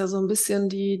das ist Mhm. ja so ein bisschen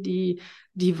die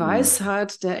Mhm.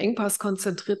 Weisheit der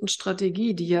engpasskonzentrierten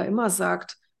Strategie, die ja immer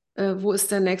sagt, wo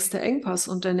ist der nächste Engpass?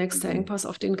 Und der nächste Mhm. Engpass,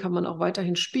 auf den kann man auch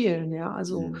weiterhin spielen, ja.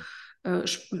 Also Mhm.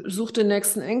 such den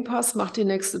nächsten Engpass, mach die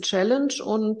nächste Challenge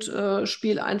und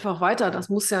spiel einfach weiter. Das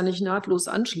muss ja nicht nahtlos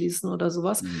anschließen oder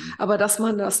sowas, Mhm. aber dass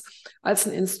man das als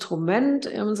ein Instrument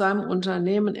in seinem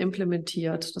Unternehmen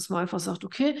implementiert, dass man einfach sagt,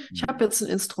 okay, ich habe Mhm. jetzt ein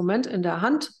Instrument in der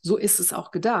Hand, so ist es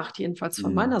auch gedacht, jedenfalls von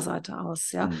Mhm. meiner Seite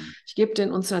aus, ja. Mhm. Ich gebe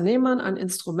den Unternehmern ein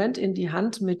Instrument in die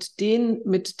Hand, mit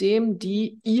dem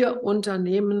die ihr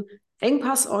Unternehmen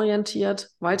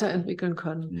engpassorientiert weiterentwickeln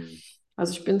können. Mhm.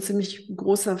 Also ich bin ziemlich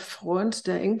großer Freund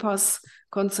der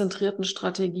engpasskonzentrierten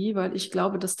Strategie, weil ich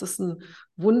glaube, dass das ein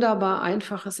wunderbar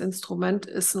einfaches Instrument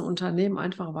ist, ein Unternehmen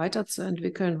einfach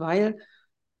weiterzuentwickeln, weil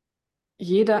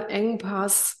jeder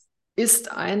Engpass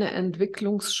ist eine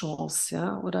Entwicklungschance,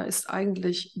 ja, oder ist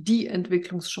eigentlich die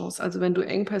Entwicklungschance. Also wenn du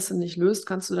Engpässe nicht löst,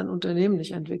 kannst du dein Unternehmen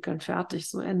nicht entwickeln. Fertig,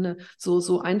 so Ende.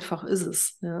 So einfach ist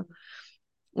es, ja.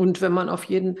 Und wenn man auf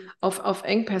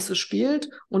Engpässe spielt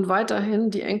und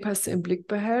weiterhin die Engpässe im Blick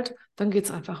behält, dann geht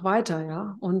es einfach weiter,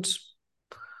 ja. Und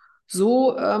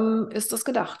so ist das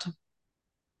gedacht.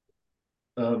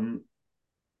 Ähm,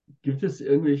 Gibt es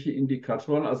irgendwelche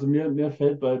Indikatoren? Also mir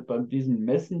fällt bei diesem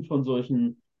Messen von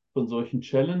solchen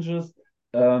Challenges,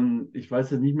 ich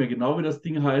weiß jetzt nicht mehr genau, wie das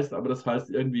Ding heißt, aber das heißt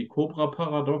irgendwie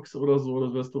Cobra-Paradox oder so,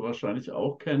 das wirst du wahrscheinlich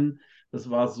auch kennen. Das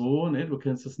war so, ne, du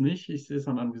kennst es nicht, ich sehe es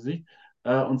an deinem Gesicht.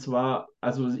 Und zwar,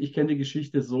 also ich kenne die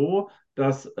Geschichte so,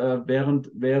 dass während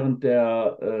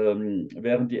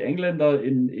die Engländer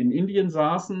in Indien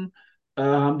saßen,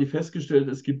 haben die festgestellt,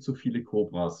 es gibt zu viele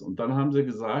Cobras. Und dann haben sie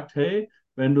gesagt, hey,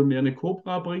 wenn du mir eine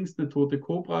Kobra bringst, eine tote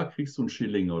Kobra, kriegst du einen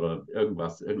Schilling oder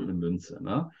irgendwas, irgendeine Münze.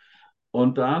 Ne?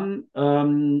 Und dann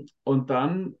haben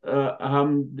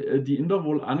die Inder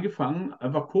wohl angefangen,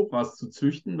 einfach Kobras zu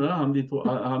züchten, ne? Haben die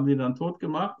dann tot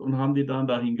gemacht und haben die dann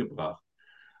dahin gebracht.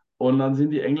 Und dann sind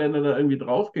die Engländer da irgendwie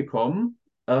draufgekommen.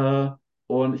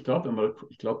 Und ich glaube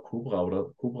Cobra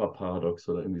oder Cobra-Paradox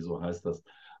oder irgendwie so heißt das.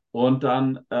 Und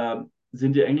dann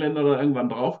sind die Engländer da irgendwann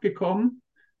draufgekommen.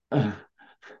 Äh,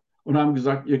 und haben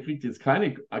gesagt, ihr kriegt jetzt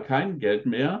kein Geld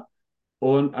mehr.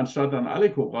 Und anstatt dann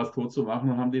alle Cobras tot zu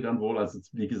machen, haben die dann wohl, also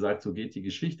wie gesagt, so geht die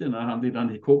Geschichte, ne, haben die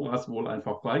dann die Cobras wohl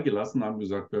einfach freigelassen, haben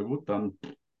gesagt, ja gut, dann,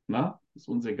 na, ist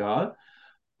uns egal.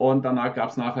 Und danach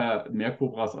gab es nachher mehr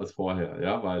Cobras als vorher,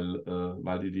 ja,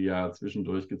 weil die ja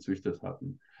zwischendurch gezüchtet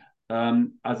hatten.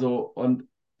 Und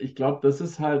ich glaube, das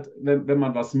ist halt, wenn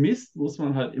man was misst, muss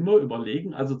man halt immer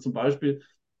überlegen. Also zum Beispiel,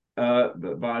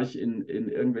 war ich in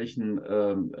irgendwelchen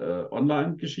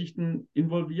Online-Geschichten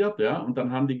involviert, ja, und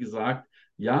dann haben die gesagt,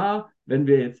 ja, wenn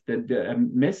wir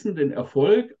messen den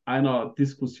Erfolg einer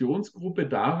Diskussionsgruppe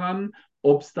daran,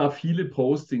 ob es da viele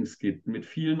Postings gibt mit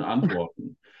vielen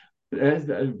Antworten.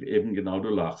 Eben genau, du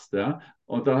lachst, ja.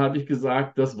 Und dann habe ich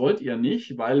gesagt, das wollt ihr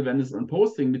nicht, weil wenn es ein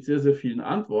Posting mit sehr, sehr vielen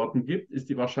Antworten gibt, ist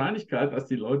die Wahrscheinlichkeit, dass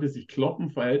die Leute sich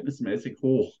kloppen, verhältnismäßig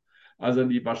hoch. Also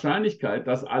die Wahrscheinlichkeit,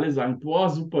 dass alle sagen, boah,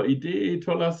 super Idee,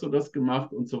 toll hast du das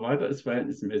gemacht und so weiter, ist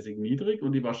verhältnismäßig niedrig.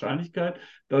 Und die Wahrscheinlichkeit,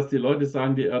 dass die Leute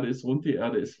sagen, die Erde ist rund, die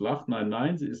Erde ist flach, nein,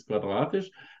 nein, sie ist quadratisch,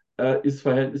 ist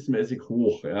verhältnismäßig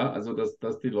hoch. Ja? Also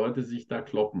dass die Leute sich da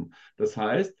kloppen. Das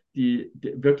heißt,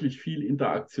 wirklich viel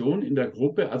Interaktion in der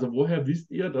Gruppe. Also woher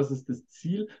wisst ihr, dass es das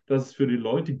Ziel, dass es für die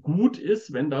Leute gut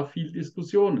ist, wenn da viel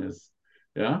Diskussion ist?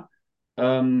 Ja,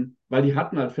 weil die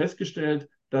hatten halt festgestellt,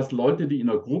 dass Leute, die in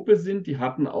der Gruppe sind, die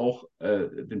hatten auch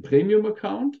den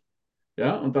Premium-Account.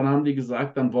 Ja, und dann haben die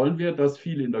gesagt, dann wollen wir, dass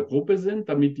viele in der Gruppe sind.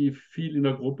 Damit die viel in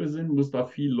der Gruppe sind, muss da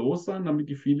viel los sein, damit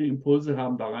die viele Impulse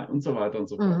haben da rein und so weiter und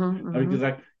so fort. Mhm, Da habe ich mhm.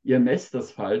 gesagt, ihr messt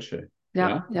das Falsche. Ja,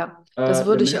 Ja, ja, das ihr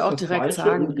würde ich messt auch das direkt Falsche und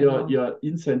sagen, genau. ihr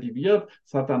incentiviert.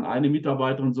 Es hat dann eine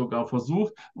Mitarbeiterin sogar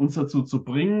versucht, uns dazu zu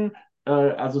bringen,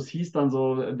 also es hieß dann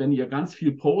so, wenn ihr ganz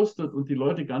viel postet und die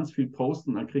Leute ganz viel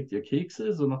posten, dann kriegt ihr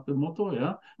Kekse, so nach dem Motto,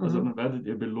 ja. Also Mhm. dann werdet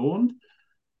ihr belohnt.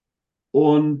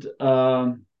 Und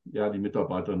ja, die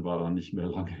Mitarbeiterin war dann nicht mehr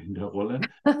lange in der Rolle.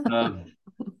 Ähm,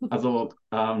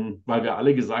 weil wir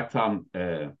alle gesagt haben,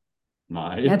 Ja,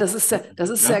 nein. das ist ja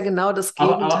Ja. genau das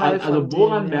Aber Gegenteil von also dem,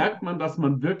 woran ja. merkt man, dass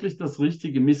man wirklich das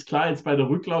Richtige misst? Klar, jetzt bei der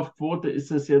Rücklaufquote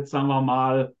ist es jetzt, sagen wir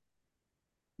mal,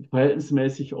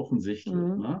 verhältnismäßig offensichtlich.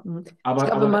 Mhm. Ne? Mhm. Ich Aber,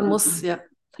 glaube, aber man muss, ja,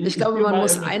 ich ist glaube, dir man mal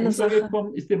muss etwas eine Sache.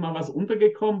 untergekommen? Ist dir mal was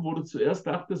untergekommen, wo du zuerst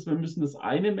dachtest, wir müssen das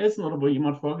eine messen oder wo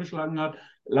jemand vorgeschlagen hat,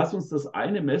 lass uns das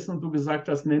eine messen und du gesagt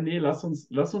hast, nee, nee, lass uns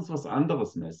was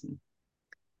anderes messen.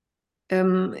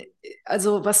 Ähm,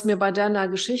 also was mir bei deiner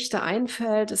Geschichte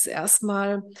einfällt, ist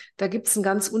erstmal, da gibt es ein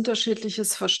ganz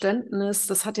unterschiedliches Verständnis.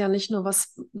 Das hat ja nicht nur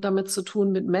was damit zu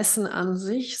tun mit Messen an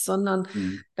sich, sondern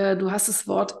Hm. du hast das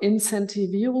Wort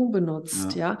Incentivierung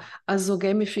benutzt, Ja. ja. Also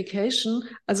Gamification,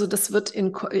 also das wird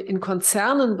in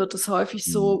Konzernen wird es häufig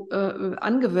Hm. so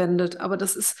angewendet, aber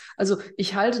das ist, also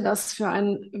ich halte das für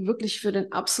einen, wirklich für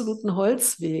den absoluten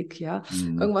Holzweg, ja,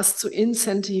 Hm. irgendwas zu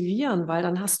incentivieren, weil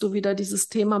dann hast du wieder dieses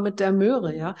Thema mit der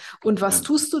Möhre, ja. Und was Ja.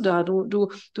 tust du da? Du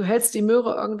hältst die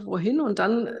Möhre irgendwo hin und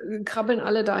dann krabbeln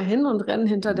alle dahin und rennen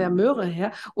hinter der Hm. Möhre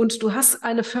her. Und du hast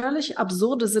eine völlig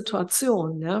absurde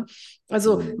Situation, ja.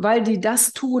 Also, Hm. weil die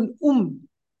das tun, um Hm.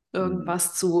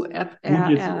 irgendwas zu Gut, jetzt,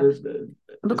 es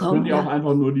bekommen, könnte ja auch ja.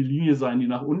 einfach nur die Linie sein, die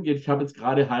nach unten geht. Ich habe jetzt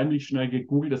gerade heimlich schnell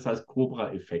gegoogelt, das heißt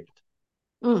Cobra-Effekt.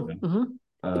 Ja. Mhm. Mhm.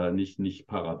 Nicht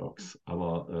paradox,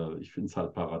 aber ich finde es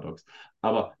halt paradox.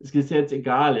 Aber es ist ja jetzt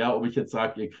egal, ja, ob ich jetzt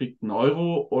sage, ihr kriegt einen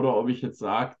Euro oder ob ich jetzt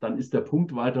sage, dann ist der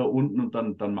Punkt weiter unten und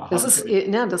dann Das ist,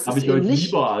 ja, das hab ist ich eben euch nicht.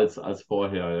 lieber als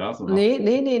vorher, ja, so nach.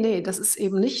 Nee, das ist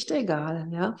eben nicht egal,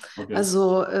 ja. Okay.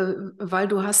 Also, weil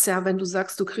du hast ja, wenn du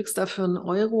sagst, du kriegst dafür einen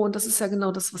Euro, und das ist ja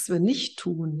genau das, was wir nicht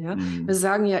tun, ja. Wir Hm.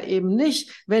 sagen ja eben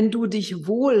nicht, wenn du dich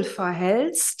wohl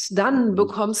verhältst, dann Hm.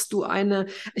 bekommst du eine,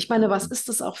 ich meine, was Hm. ist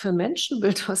das auch für ein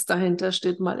Menschenbild, was dahinter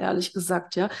steht, mal ehrlich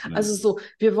gesagt, ja. Ja. Also so,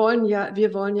 wir wollen ja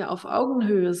auf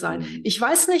Augenhöhe sein. Hm. Ich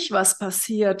weiß nicht, was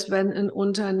passiert, wenn ein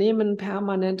Unternehmen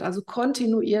permanent, also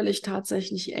kontinuierlich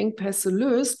tatsächlich Engpässe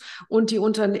löst und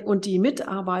die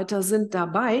Mitarbeiter sind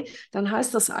dabei, dann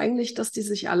heißt das eigentlich, dass die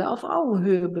sich alle auf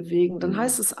Augenhöhe bewegen. Dann Hm.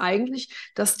 heißt es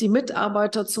eigentlich, dass die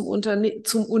Mitarbeiter zum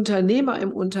Unternehmer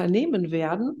im Unternehmen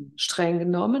werden, streng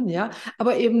genommen, ja,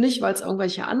 aber eben nicht, weil es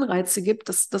irgendwelche Anreize gibt.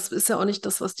 Das ist ja auch nicht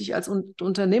das, was dich als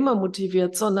Unternehmer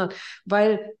motiviert, sondern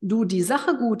weil du die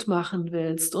Sache gut machen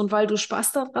willst und weil du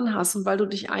Spaß daran hast und weil du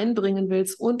dich einbringen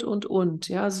willst und,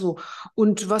 ja, so.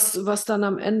 Und was dann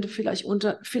am Ende vielleicht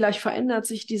verändert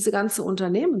sich diese ganze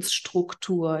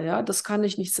Unternehmensstruktur, ja, das kann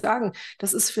ich nicht sagen.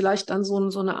 Das ist vielleicht dann so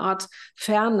eine Art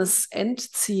fernes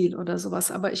Endziel oder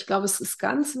sowas. Aber ich glaube, es ist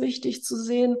ganz wichtig zu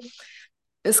sehen,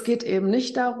 es geht eben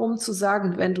nicht darum zu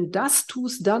sagen, wenn du das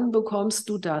tust, dann bekommst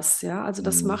du das. Ja, also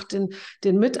das Hm. macht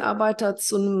den Mitarbeiter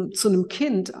zu einem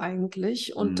Kind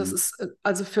eigentlich. Und das Hm. ist,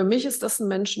 also für mich ist das ein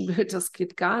Menschenbild, das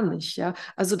geht gar nicht. Ja,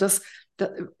 also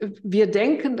wir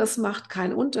denken, das macht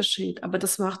keinen Unterschied, aber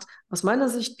das macht aus meiner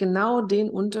Sicht genau den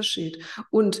Unterschied.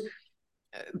 Und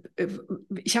äh,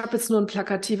 ich habe jetzt nur ein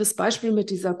plakatives Beispiel mit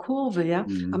dieser Kurve, ja.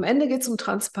 Am Hm. Ende geht es um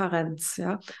Transparenz,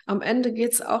 ja. Am Ende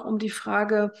geht es auch um die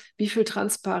Frage, wie viel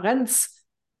Transparenz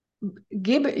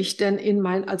gebe ich denn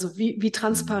also wie Hm.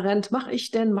 transparent mache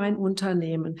ich denn mein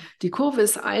Unternehmen? Die Kurve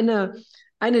ist eine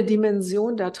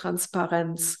Dimension der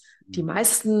Transparenz. Die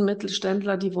meisten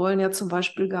Mittelständler, die wollen ja zum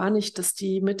Beispiel gar nicht, dass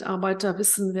die Mitarbeiter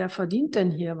wissen, wer verdient denn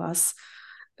hier was.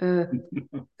 Äh,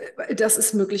 Das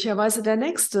ist möglicherweise der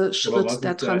nächste Oder was Schritt der ist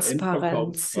der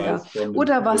Transparenz, ja. Endverkaufspreis von dem Kilo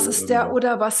irgendwas?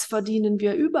 Oder was verdienen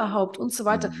wir überhaupt und so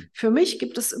weiter. Hm. Für mich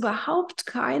gibt es überhaupt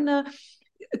keinen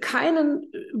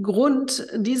Grund,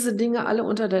 diese Dinge alle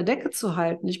unter der Decke zu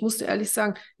halten. Ich muss dir ehrlich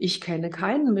sagen, ich kenne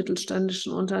keinen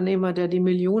mittelständischen Unternehmer, der die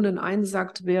Millionen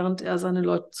einsackt, während er seine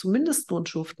Leute zum Mindestlohn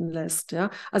schuften lässt.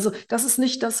 Ja, also das ist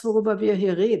nicht das, worüber wir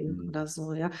hier reden Hm. oder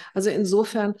so. Ja, also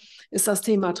insofern ist das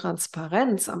Thema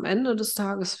Transparenz am Ende des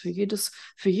Tages für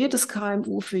jedes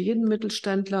KMU, für jeden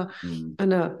Mittelständler Hm.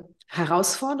 eine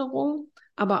Herausforderung,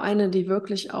 aber eine, die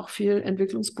wirklich auch viel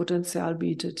Entwicklungspotenzial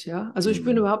bietet, ja. Also ich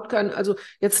bin Hm. überhaupt also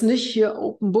jetzt nicht hier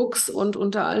Open Books und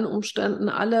unter allen Umständen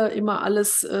immer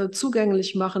alles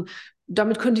zugänglich machen.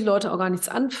 Damit können die Leute auch gar nichts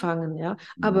anfangen, ja.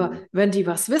 Aber Hm. wenn die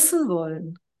was wissen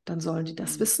wollen, dann sollen die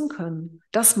das Hm. wissen können.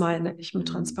 Das meine ich mit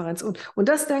Hm. Transparenz. Und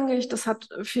das denke ich, das hat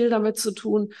viel damit zu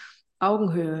tun,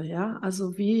 Augenhöhe, ja. Also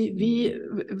Hm.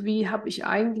 wie habe ich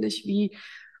eigentlich,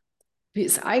 wie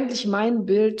ist eigentlich mein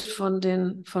Bild von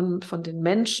den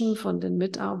Menschen, von den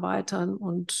Mitarbeitern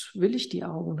und will ich die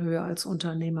Augenhöhe als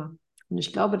Unternehmer? Und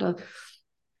ich glaube,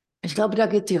 da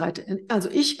geht die Reise, also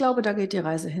ich glaube, da geht die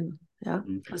Reise hin. Ja,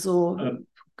 Mhm. also Ähm,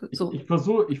 ich so.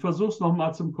 versuche es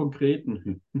nochmal zum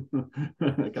Konkreten.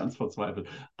 Ganz verzweifelt.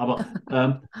 Aber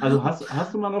also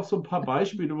hast du mal noch so ein paar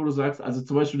Beispiele, wo du sagst, also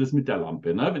zum Beispiel das mit der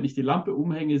Lampe, ne? Wenn ich die Lampe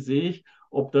umhänge, sehe ich,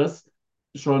 ob das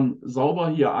schon sauber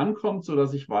hier ankommt,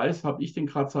 sodass ich weiß, habe ich den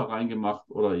Kratzer reingemacht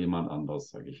oder jemand anders,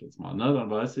 sage ich jetzt mal. Ne? Dann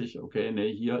weiß ich, okay,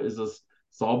 nee, hier ist es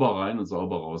sauber rein und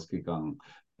sauber rausgegangen.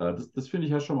 Das finde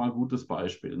ich ja schon mal ein gutes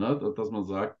Beispiel, ne? Dass man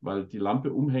sagt, weil die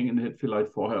Lampe umhängen hätte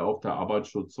vielleicht vorher auch der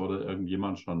Arbeitsschutz oder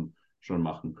irgendjemand schon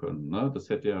machen können. Ne? Das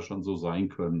hätte ja schon so sein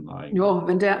können eigentlich. Ja,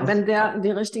 wenn der, Was, wenn der die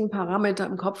richtigen Parameter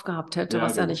im Kopf gehabt hätte, ja,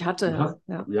 was er nicht genau. hatte, Und ja. hast,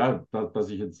 Ja. ja, dass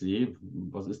ich jetzt sehe,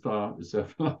 was ist da, ist ja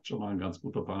vielleicht schon mal ein ganz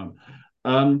guter Parameter.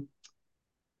 Ähm,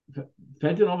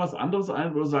 Fällt dir noch was anderes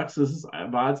ein, wo du sagst,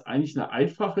 war jetzt eigentlich eine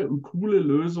einfache und coole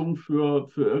Lösung für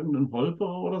irgendeinen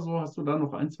Holperer oder so? Hast du da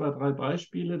noch ein, zwei, drei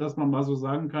Beispiele, dass man mal so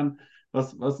sagen kann,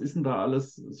 was ist denn da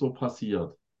alles so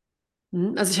passiert?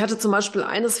 Also ich hatte zum Beispiel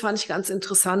eines, fand ich ganz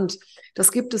interessant.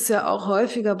 Das gibt es ja auch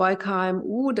häufiger bei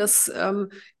KMU, dass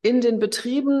in den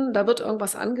Betrieben, da wird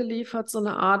irgendwas angeliefert, so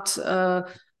eine Art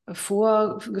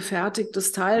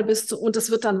vorgefertigtes Teil und das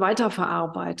wird dann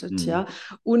weiterverarbeitet, Hm, ja.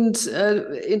 Und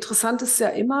interessant ist ja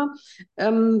immer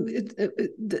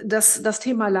das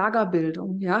Thema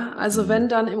Lagerbildung, ja. Also wenn hm,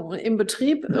 dann im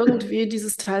Betrieb irgendwie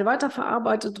dieses Teil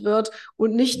weiterverarbeitet wird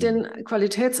und nicht hm, den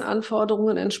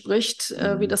Qualitätsanforderungen entspricht,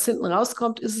 wie hm, das hinten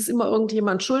rauskommt, ist es immer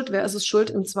irgendjemand schuld. Wer ist es schuld?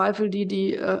 Im Zweifel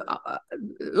die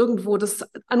irgendwo das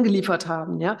angeliefert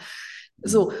haben, ja. hm,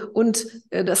 So, und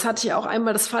das hatte ich auch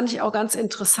einmal, das fand ich auch ganz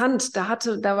interessant. Da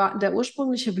war der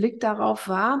ursprüngliche Blick darauf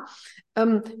war,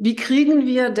 wie kriegen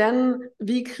wir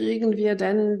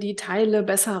denn die Teile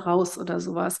besser raus oder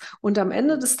sowas? Und am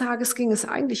Ende des Tages ging es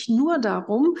eigentlich nur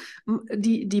darum,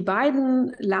 die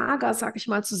beiden Lager, sag ich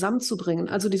mal, zusammenzubringen,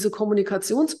 also diese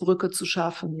Kommunikationsbrücke zu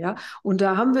schaffen, ja. Und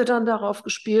da haben wir dann darauf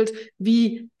gespielt,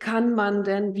 wie kann man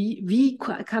denn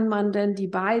die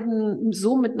beiden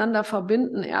so miteinander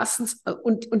verbinden? Erstens,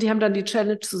 und die haben dann die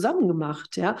Challenge zusammen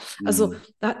gemacht, ja. Also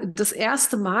hm. das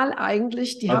erste Mal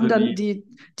eigentlich, die haben Also dann die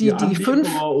die fünf,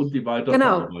 Anlieferer und die genau,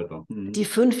 Weiterverarbeiter. die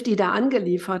fünf, die da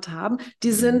angeliefert haben, die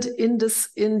Hm, sind in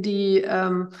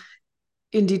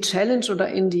die Challenge oder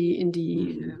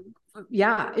hm,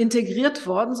 ja, integriert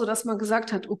worden, sodass man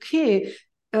gesagt hat, okay,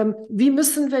 wie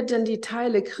müssen wir denn die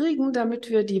Teile kriegen, damit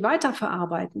wir die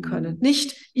weiterverarbeiten können? hm,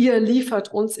 Nicht, ihr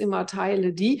liefert uns immer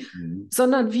Teile, hm,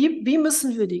 sondern wie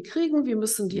müssen wir die kriegen? Wie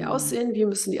müssen die hm, aussehen? Wie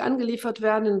müssen die angeliefert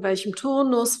werden? In welchem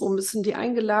Turnus? Wo müssen die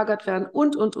eingelagert werden?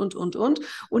 Und.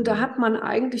 Und da hm, hat man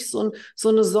eigentlich so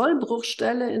eine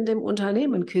Sollbruchstelle in dem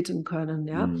Unternehmen kitten können,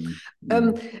 ja. hm,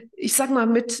 Ähm, hm, ich sag mal,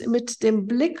 mit dem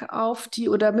Blick auf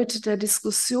oder mit der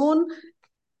Diskussion,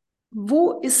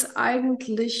 wo ist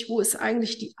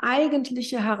eigentlich die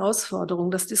eigentliche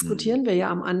Herausforderung? Das hm, diskutieren wir ja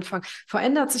am Anfang.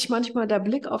 Verändert sich manchmal der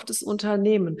Blick auf das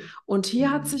Unternehmen. Und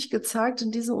hier hat hm, sich gezeigt,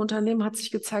 in diesem Unternehmen hat sich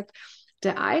gezeigt,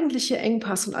 der eigentliche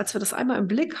Engpass, und als wir das einmal im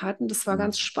Blick hatten, das war hm,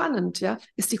 ganz spannend, ja,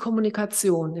 ist die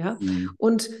Kommunikation, ja. hm,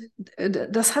 Und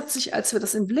das hat sich, als wir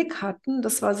das im Blick hatten,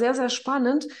 das war sehr, sehr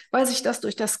spannend, weil sich das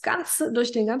durch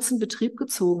den ganzen Betrieb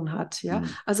gezogen hat, ja. hm,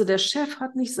 Also der Chef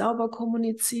hat nicht sauber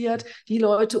kommuniziert, die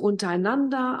Leute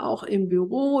untereinander, auch im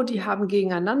Büro, die haben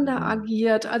gegeneinander hm,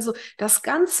 agiert. Also das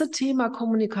ganze Thema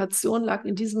Kommunikation lag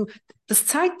das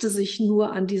zeigte sich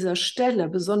nur an dieser Stelle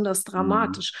besonders hm,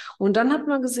 dramatisch. Und dann hat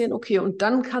man gesehen, okay, und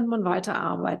dann kann man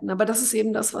weiterarbeiten. Aber das ist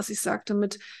eben das, was ich sagte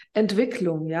mit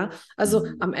Entwicklung, ja. Also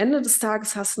hm, am Ende des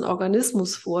Tages hast du einen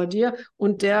Organismus vor dir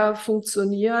und der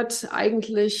funktioniert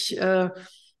eigentlich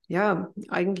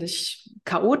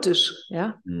chaotisch,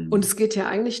 ja. Und hm, es geht ja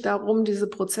eigentlich darum, diese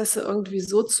Prozesse irgendwie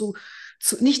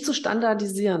nicht zu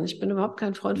standardisieren. Ich bin überhaupt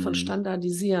kein Freund von hm,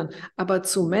 Standardisieren, aber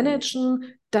zu hm, managen,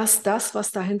 dass das,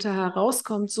 was dahinter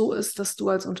herauskommt, so ist, dass du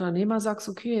als Unternehmer sagst,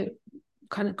 okay,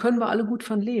 können wir alle gut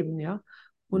von leben, ja.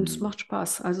 Und es hm, macht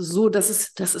Spaß. Also so, das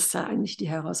ist ja eigentlich die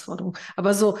Herausforderung.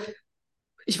 Aber so,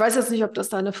 ich weiß jetzt nicht, ob das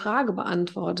deine Frage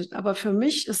beantwortet, aber für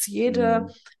mich ist jede hm,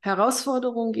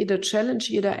 Herausforderung, jede Challenge,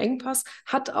 jeder Engpass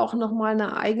hat auch nochmal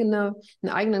einen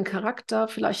eigenen Charakter,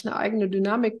 vielleicht eine eigene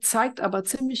Dynamik, zeigt aber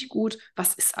ziemlich gut,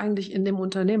 was ist eigentlich in dem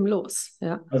Unternehmen los.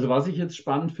 Ja, Also was ich jetzt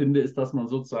spannend finde, ist, dass man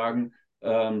sozusagen,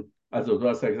 also du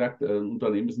hast ja gesagt, ein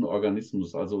Unternehmen ist ein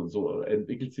Organismus, also so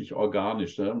entwickelt sich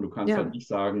organisch. Ne? Und du kannst halt ja, nicht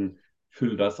sagen,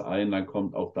 füll das ein, dann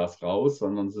kommt auch das raus,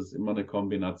 sondern es ist immer eine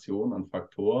Kombination an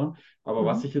Faktoren. Aber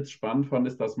was ich mhm. jetzt spannend fand,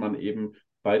 ist, dass man eben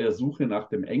bei der Suche nach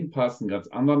dem Engpass einen ganz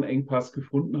anderen Engpass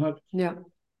gefunden hat, Ja,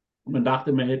 Man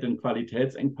dachte, man hätte einen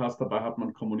Qualitätsengpass, dabei hat man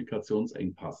einen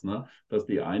Kommunikationsengpass, ne? Dass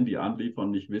die einen, die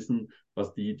anliefern, nicht wissen,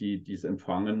 was die es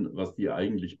empfangen, was die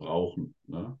eigentlich brauchen.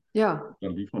 Ne? Ja,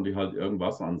 Dann liefern die halt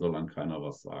irgendwas an, solange keiner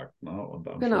was sagt. Ne? Und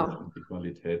am Schluss genau. stimmt die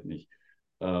Qualität nicht.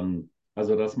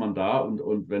 Also, dass man da,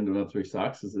 und wenn du natürlich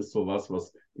sagst, es ist sowas,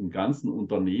 was ähm,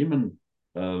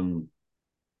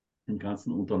 im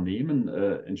ganzen Unternehmen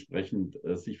entsprechend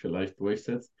sich vielleicht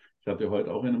durchsetzt. Ich hatte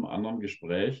heute auch in einem anderen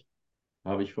Gespräch,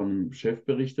 habe ich von einem Chef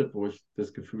berichtet, wo ich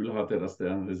das Gefühl hatte, dass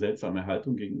der eine seltsame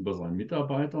Haltung gegenüber seinen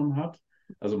Mitarbeitern hat.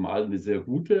 Also mal eine sehr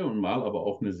gute und mal aber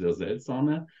auch eine sehr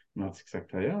seltsame. Und hat sich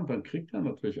gesagt, ja, und dann kriegt er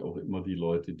natürlich auch immer die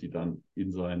Leute, die dann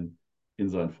in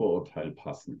sein Vorurteil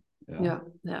passen. Ja. Ja,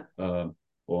 ja, Äh,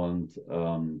 und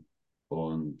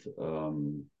und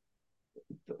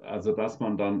also, dass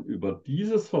man dann über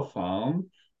dieses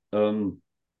Verfahren ähm,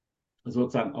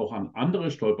 sozusagen auch an andere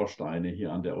Stolpersteine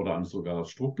hier an der oder an sogar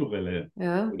strukturelle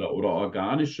ja. oder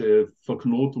organische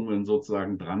Verknotungen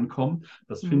sozusagen drankommt.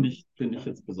 Das Mhm. finde ich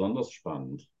jetzt besonders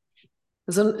spannend.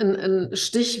 So ein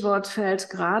Stichwort fällt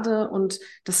gerade, und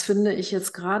das finde ich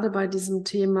jetzt gerade bei diesem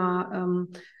Thema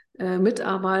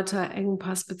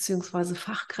Mitarbeiterengpass beziehungsweise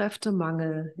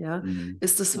Fachkräftemangel, ja, Mhm.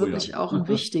 ist es Oh ja. wirklich auch ein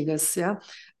wichtiges, ja.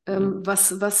 Ja.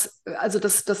 Also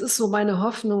das ist so meine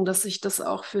Hoffnung, dass sich das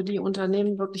auch für die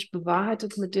Unternehmen wirklich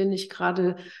bewahrheitet, mit denen ich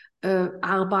gerade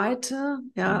arbeite,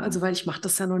 ja, also Mhm. weil ich mache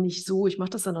das ja noch nicht so, ich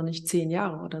mache das ja noch nicht 10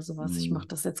 Jahre oder sowas, ich mache Mhm.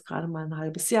 das jetzt gerade mal ein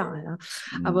halbes Jahr, ja.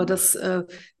 Aber Mhm.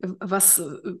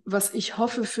 was ich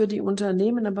hoffe für die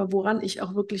Unternehmen, aber woran ich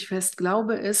auch wirklich fest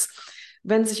glaube, ist,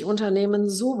 wenn sich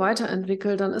Unternehmen so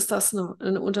weiterentwickeln, dann ist das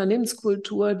eine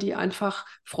Unternehmenskultur, die einfach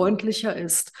freundlicher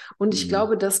ist. Und ich Mhm.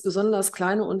 glaube, dass besonders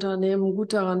kleine Unternehmen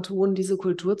gut daran tun, diese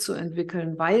Kultur zu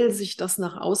entwickeln, weil sich das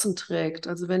nach außen trägt.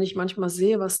 Also wenn ich manchmal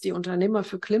sehe, was die Unternehmer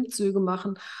für Klimmzüge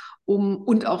machen,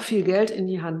 und auch viel Geld in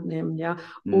die Hand nehmen, ja,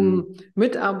 Mhm. um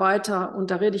Mitarbeiter,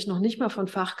 und da rede ich noch nicht mal von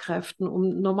Fachkräften,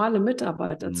 um normale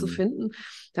Mitarbeiter zu Mhm. finden,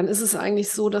 dann ist es eigentlich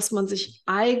so, dass man sich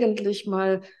eigentlich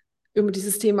mal über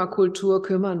dieses Thema Kultur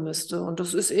kümmern müsste. Und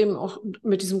das ist eben auch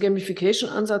mit diesem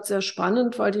Gamification-Ansatz sehr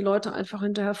spannend, weil die Leute einfach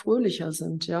hinterher fröhlicher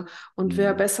sind, ja. Und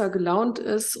wer Mhm. besser gelaunt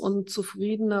ist und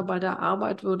zufriedener bei der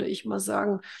Arbeit, würde ich mal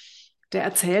sagen, der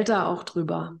erzählt da auch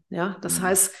drüber, ja. Das Mhm.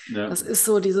 heißt, Ja. das ist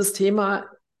so dieses Thema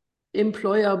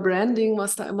Employer Branding,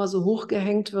 was da immer so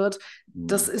hochgehängt wird.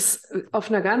 Das Mhm. ist auf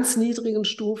einer ganz niedrigen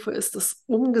Stufe ist das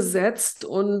umgesetzt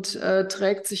und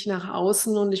trägt sich nach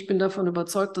außen. Und ich bin davon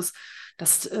überzeugt, dass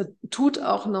das tut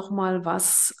auch noch mal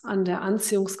was an der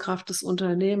Anziehungskraft des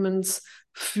Unternehmens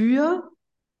für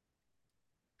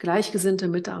gleichgesinnte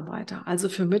Mitarbeiter, also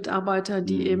für Mitarbeiter,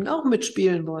 die Mhm. eben auch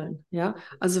mitspielen wollen. Ja,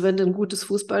 also wenn du ein gutes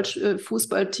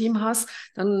Fußballteam hast,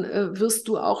 dann wirst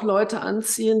du auch Leute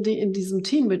anziehen, die in diesem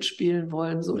Team mitspielen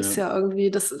wollen. So ist Ja. ja irgendwie,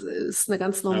 das ist eine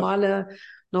ganz Ja.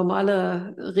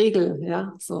 normale Regel.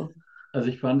 Ja, so. Also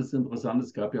ich fand es interessant,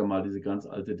 es gab ja mal diese ganz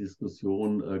alte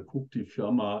Diskussion, guckt die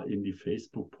Firma in die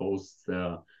Facebook-Posts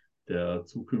der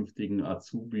zukünftigen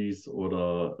Azubis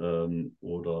oder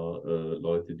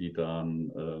Leute, die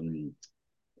dann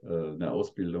eine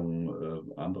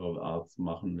Ausbildung anderer Art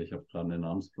machen. Ich habe gerade eine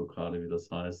Namensblockade, wie das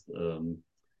heißt.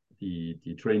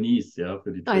 Die Trainees, ja,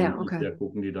 für die Ah ja, Trainees, okay. ja,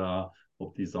 gucken die da,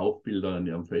 ob die Saufbilder in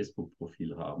ihrem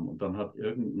Facebook-Profil haben. Und dann hat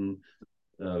irgendein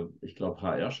ich glaube,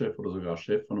 HR-Chef oder sogar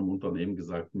Chef von einem Unternehmen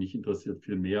gesagt, mich interessiert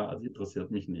viel mehr, also interessiert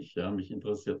mich nicht. Ja? Mich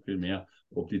interessiert viel mehr,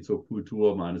 ob die zur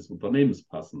Kultur meines Unternehmens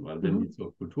passen. Weil wenn die Mhm.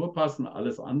 zur Kultur passen,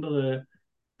 alles andere,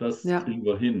 das Ja, kriegen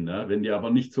wir hin. Ne? Wenn die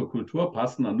aber nicht zur Kultur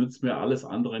passen, dann nützt mir alles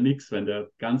andere nichts. Wenn der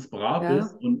ganz brav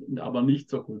ist ja. und aber nicht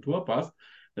zur Kultur passt,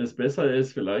 wenn es besser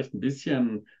ist, vielleicht ein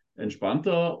bisschen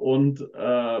entspannter und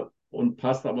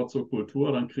passt aber zur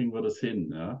Kultur, dann kriegen wir das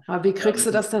hin. Ja? Aber wie kriegst Das du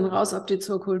ist, das denn raus, ob die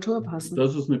zur Kultur passen?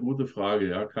 das ist eine gute Frage,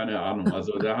 ja, keine Ahnung.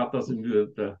 Also der hat das irgendwie,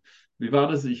 wie war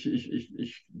das?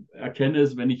 Ich erkenne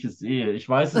es, wenn ich es sehe. Ich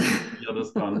weiß es nicht, wie er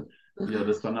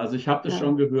das dann, also ich habe das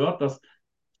schon Ja. gehört, dass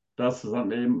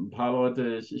dann eben ein paar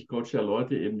Leute, ich coache ja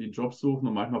Leute eben, die Jobs suchen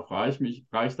und manchmal frage ich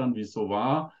dann, wie es so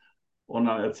war. Und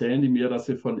dann erzählen die mir, dass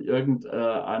sie von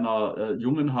irgendeiner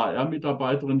jungen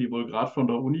HR-Mitarbeiterin, die wohl gerade von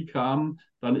der Uni kam,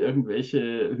 dann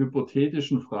irgendwelche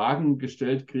hypothetischen Fragen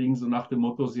gestellt kriegen, so nach dem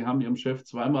Motto, sie haben ihrem Chef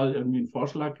zweimal irgendwie einen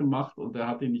Vorschlag gemacht und der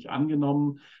hat ihn nicht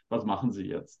angenommen. Was machen Sie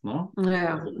jetzt? Ne?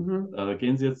 Ja, Also mhm.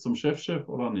 gehen Sie jetzt zum Chefchef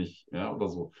oder nicht? Ja, oder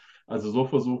so. Also so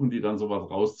versuchen die dann sowas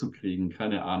rauszukriegen,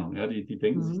 keine Ahnung. Ja, die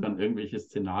denken sich dann Mhm. irgendwelche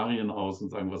Szenarien aus und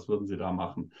sagen, was würden sie da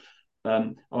machen?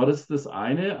 Aber das ist das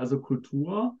eine, also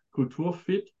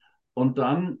Kulturfit. Und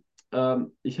dann,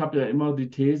 ich habe ja immer die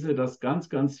These, dass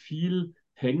ganz viel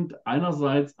hängt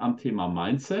einerseits am Thema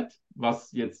Mindset,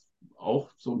 was jetzt auch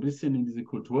so ein bisschen in diese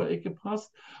Kulturecke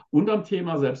passt. Und am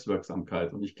Thema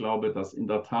Selbstwirksamkeit. Und ich glaube, dass in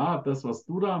der Tat das, was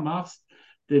du da machst,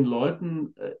 den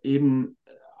Leuten eben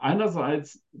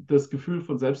einerseits das Gefühl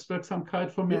von Selbstwirksamkeit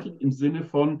Ja, vermittelt, im Sinne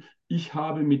von, ich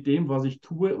habe mit dem, was ich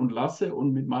tue und lasse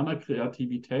und mit meiner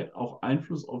Kreativität auch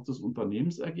Einfluss auf das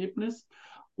Unternehmensergebnis.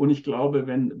 Und ich glaube,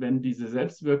 wenn diese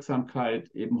Selbstwirksamkeit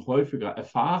eben häufiger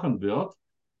erfahren wird,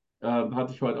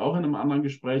 hatte ich heute auch in einem anderen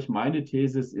Gespräch. Meine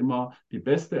These ist immer, die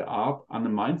beste Art, an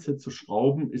einem Mindset zu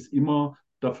schrauben, ist immer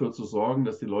dafür zu sorgen,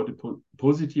 dass die Leute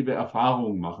positive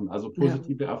Erfahrungen machen. Also ja,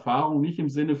 positive Erfahrungen nicht im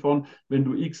Sinne von, wenn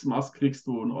du X machst, kriegst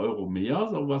du einen Euro mehr,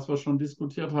 so was wir schon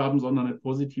diskutiert haben, sondern eine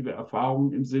positive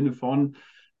Erfahrung im Sinne von,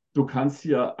 du kannst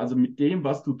hier, also mit dem,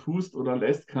 was du tust oder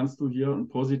lässt, kannst du hier einen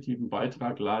positiven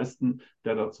Beitrag leisten,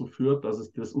 der dazu führt, dass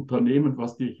es das Unternehmen,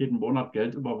 was dir jeden Monat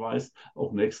Geld überweist,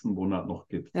 auch nächsten Monat noch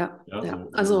gibt. ja, Ja, ja. so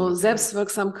Also ungefähr.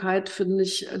 Selbstwirksamkeit finde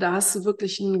ich, da hast du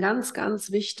wirklich ein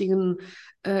ganz wichtiges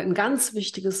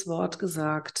Wort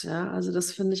gesagt. Ja, also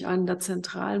das finde ich einen der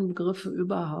zentralen Begriffe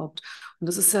überhaupt. Und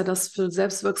das ist ja das, für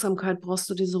Selbstwirksamkeit brauchst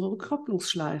du diese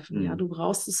Rückkopplungsschleifen. Ja, Hm. du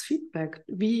brauchst das Feedback.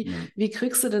 Ja. Wie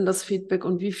kriegst du denn das Feedback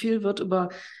und wie viel wird über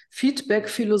Feedback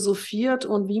philosophiert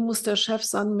und wie muss der Chef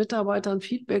seinen Mitarbeitern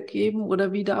Feedback geben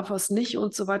oder wie darf er es nicht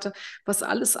und so weiter, was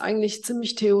alles eigentlich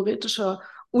ziemlich theoretischer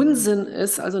Unsinn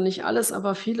ist, also nicht alles,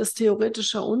 aber vieles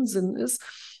theoretischer Unsinn ist.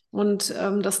 Und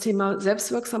das Thema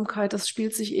Selbstwirksamkeit, das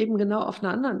spielt sich eben genau auf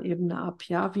einer anderen Ebene ab.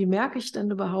 Ja, wie merke ich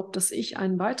denn überhaupt, dass ich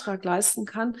einen Beitrag leisten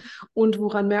kann und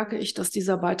woran merke ich, dass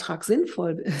dieser Beitrag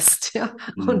sinnvoll ist? Ja,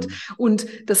 Hm. und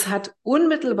das hat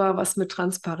unmittelbar was mit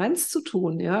Transparenz zu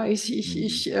tun. Ja, Hm.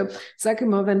 ich sage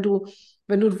immer, wenn du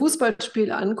ein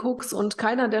Fußballspiel anguckst und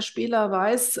keiner der Spieler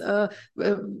weiß,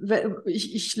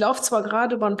 ich laufe zwar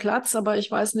gerade über den Platz, aber ich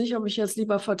weiß nicht, ob ich jetzt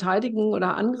lieber verteidigen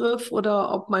oder Angriff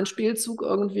oder ob mein Spielzug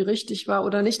irgendwie richtig war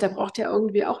oder nicht. Da braucht ja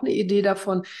irgendwie auch eine Idee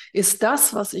davon, ist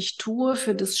das, was ich tue,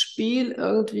 für das Spiel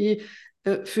irgendwie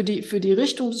für die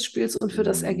Richtung des Spiels und für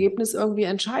das Hm. Ergebnis irgendwie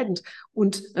entscheidend.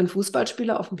 Und ein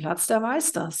Fußballspieler auf dem Platz, der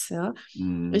weiß das, ja.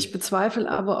 Hm. Ich bezweifle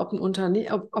aber,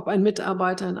 ob ein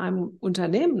Mitarbeiter in einem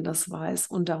Unternehmen das weiß.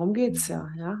 Und darum geht's Hm. ja,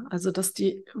 ja. Also, dass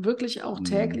die wirklich auch Hm.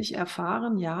 täglich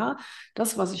erfahren, ja,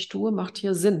 das, was ich tue, macht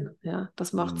hier Sinn. Ja,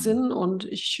 das macht Hm. Sinn und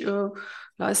ich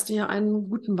leiste hier einen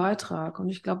guten Beitrag. Und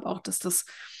ich glaube auch, dass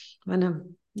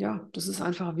ja, das ist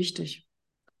einfach wichtig.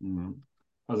 Mhm.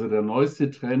 Also der neueste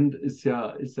Trend ist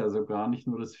ja sogar nicht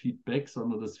nur das Feedback,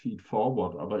 sondern das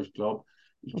Feedforward. Aber ich glaube,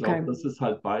 Okay. das ist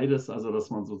halt beides, also dass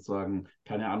man sozusagen,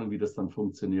 keine Ahnung, wie das dann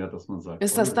funktioniert, dass man sagt,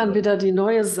 Ist das oh, dann wieder die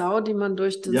neue Sau, die man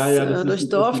ja, ja, das durchs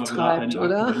ist Dorf mal wieder treibt, eine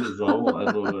oder? aktuelle Sau.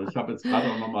 Also ich habe jetzt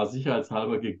gerade auch nochmal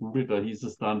sicherheitshalber gegoogelt, da hieß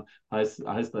es dann, heißt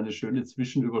eine schöne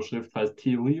Zwischenüberschrift, heißt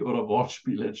Theorie oder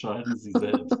Wortspiel, entscheiden Sie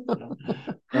selbst.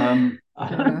 Ja. Ähm,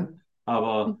 Ja.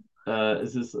 aber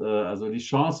es ist also die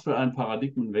Chance für einen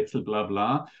Paradigmenwechsel, bla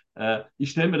bla.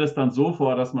 Ich stelle mir das dann so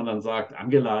vor, dass man dann sagt,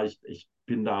 Angela, ich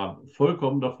bin da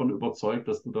vollkommen davon überzeugt,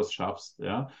 dass du das schaffst.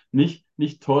 Ja? Nicht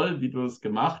toll, wie du es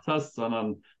gemacht hast,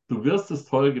 sondern du wirst es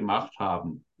toll gemacht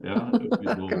haben. Ja,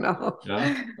 irgendwie so. Genau.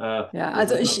 Ja, Ja, das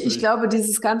also ist ich natürlich, glaube,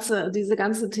 diese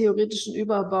ganze theoretischen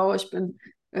Überbau,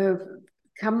 äh,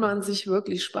 kann man sich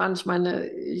wirklich sparen. Ich meine,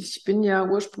 ich bin ja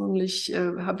ursprünglich,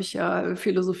 habe ich ja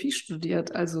Philosophie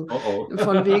studiert, also oh oh.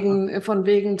 von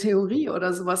wegen Theorie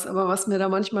oder sowas. Aber was mir da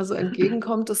manchmal so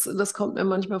entgegenkommt, das kommt mir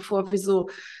manchmal vor, wie so,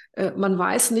 man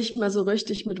weiß nicht mehr so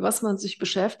richtig, mit was man sich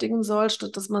beschäftigen soll,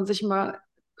 statt dass man sich mal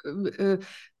äh,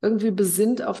 irgendwie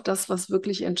besinnt auf das, was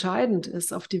wirklich entscheidend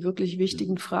ist, auf die wirklich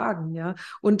wichtigen Fragen, ja.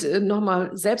 Und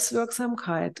nochmal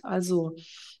Selbstwirksamkeit. Also,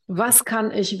 was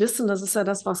kann ich wissen? Das ist ja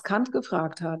das, was Kant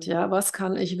gefragt hat, ja. Was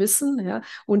kann ich wissen? Ja.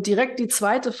 Und direkt die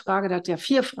zweite Frage, der hat ja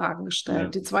vier Fragen Ja.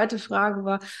 gestellt. Die zweite Frage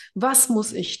war, was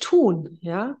muss ich tun?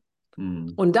 Ja.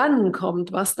 Hm. Und dann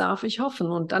kommt, was darf ich hoffen?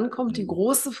 Und dann kommt die Hm.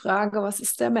 große Frage, was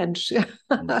ist der Mensch? Ja,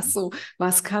 Hm. so,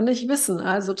 was kann ich wissen?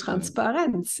 Also Ja.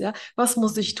 Transparenz, ja. Was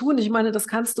muss ich tun? Ich meine, das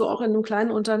kannst du auch in einem kleinen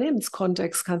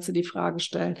Unternehmenskontext, kannst du die Frage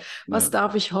stellen. Was Ja.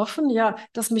 darf ich hoffen? Ja,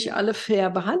 dass mich alle fair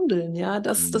behandeln, ja,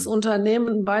 dass das Hm. Unternehmen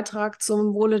einen Beitrag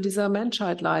zum Wohle dieser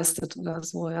Menschheit leistet oder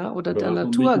so, ja, oder Oder der dass man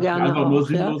mich Natur nicht gerne einfach nur auch,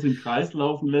 ja. sinnlos im Kreis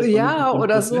laufen lässt, damit ich Ja, den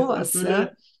oder Prozess sowas, ja.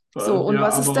 erfülle, So, und der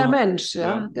was ist der aber, Mensch? Ja,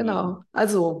 ja. genau.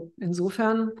 Also,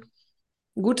 insofern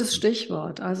ein gutes Ja.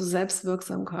 Stichwort. Also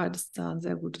Selbstwirksamkeit ist da ein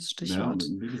sehr gutes Ja, Stichwort.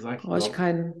 und wie gesagt, Brauche ich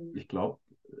keinen. ich glaube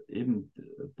eben,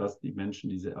 dass die Menschen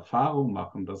diese Erfahrung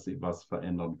machen, dass sie was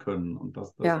verändern können und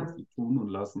dass das, was Ja, sie tun und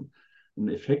lassen, einen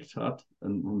Effekt hat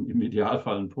und im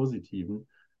Idealfall einen positiven.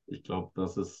 Ich glaube,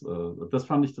 das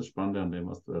fand ich das Spannende an dem,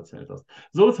 was du erzählt hast.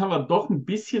 So, jetzt haben wir doch ein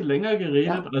bisschen länger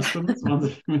geredet ja. als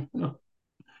 25 Minuten.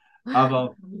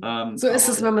 Aber, So ist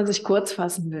aber es, wenn man sich kurz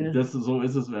fassen will. so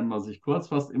ist es, wenn man sich kurz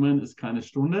fasst. Immerhin ist keine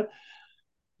Stunde.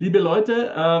 Liebe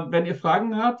Leute, wenn ihr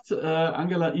Fragen habt,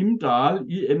 Angela Imdahl,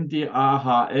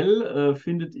 Imdahl,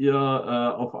 findet ihr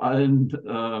auf allen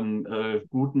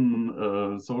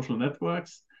guten Social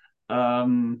Networks,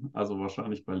 also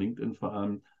wahrscheinlich bei LinkedIn vor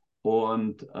allem.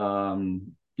 Und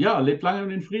ja, lebt lange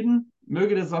und in Frieden.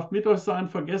 Möge der Saft mit euch sein.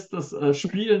 Vergesst das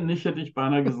Spielen nicht, hätte ich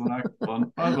beinahe gesagt.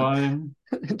 Und bye bye.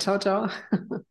 Ciao, ciao.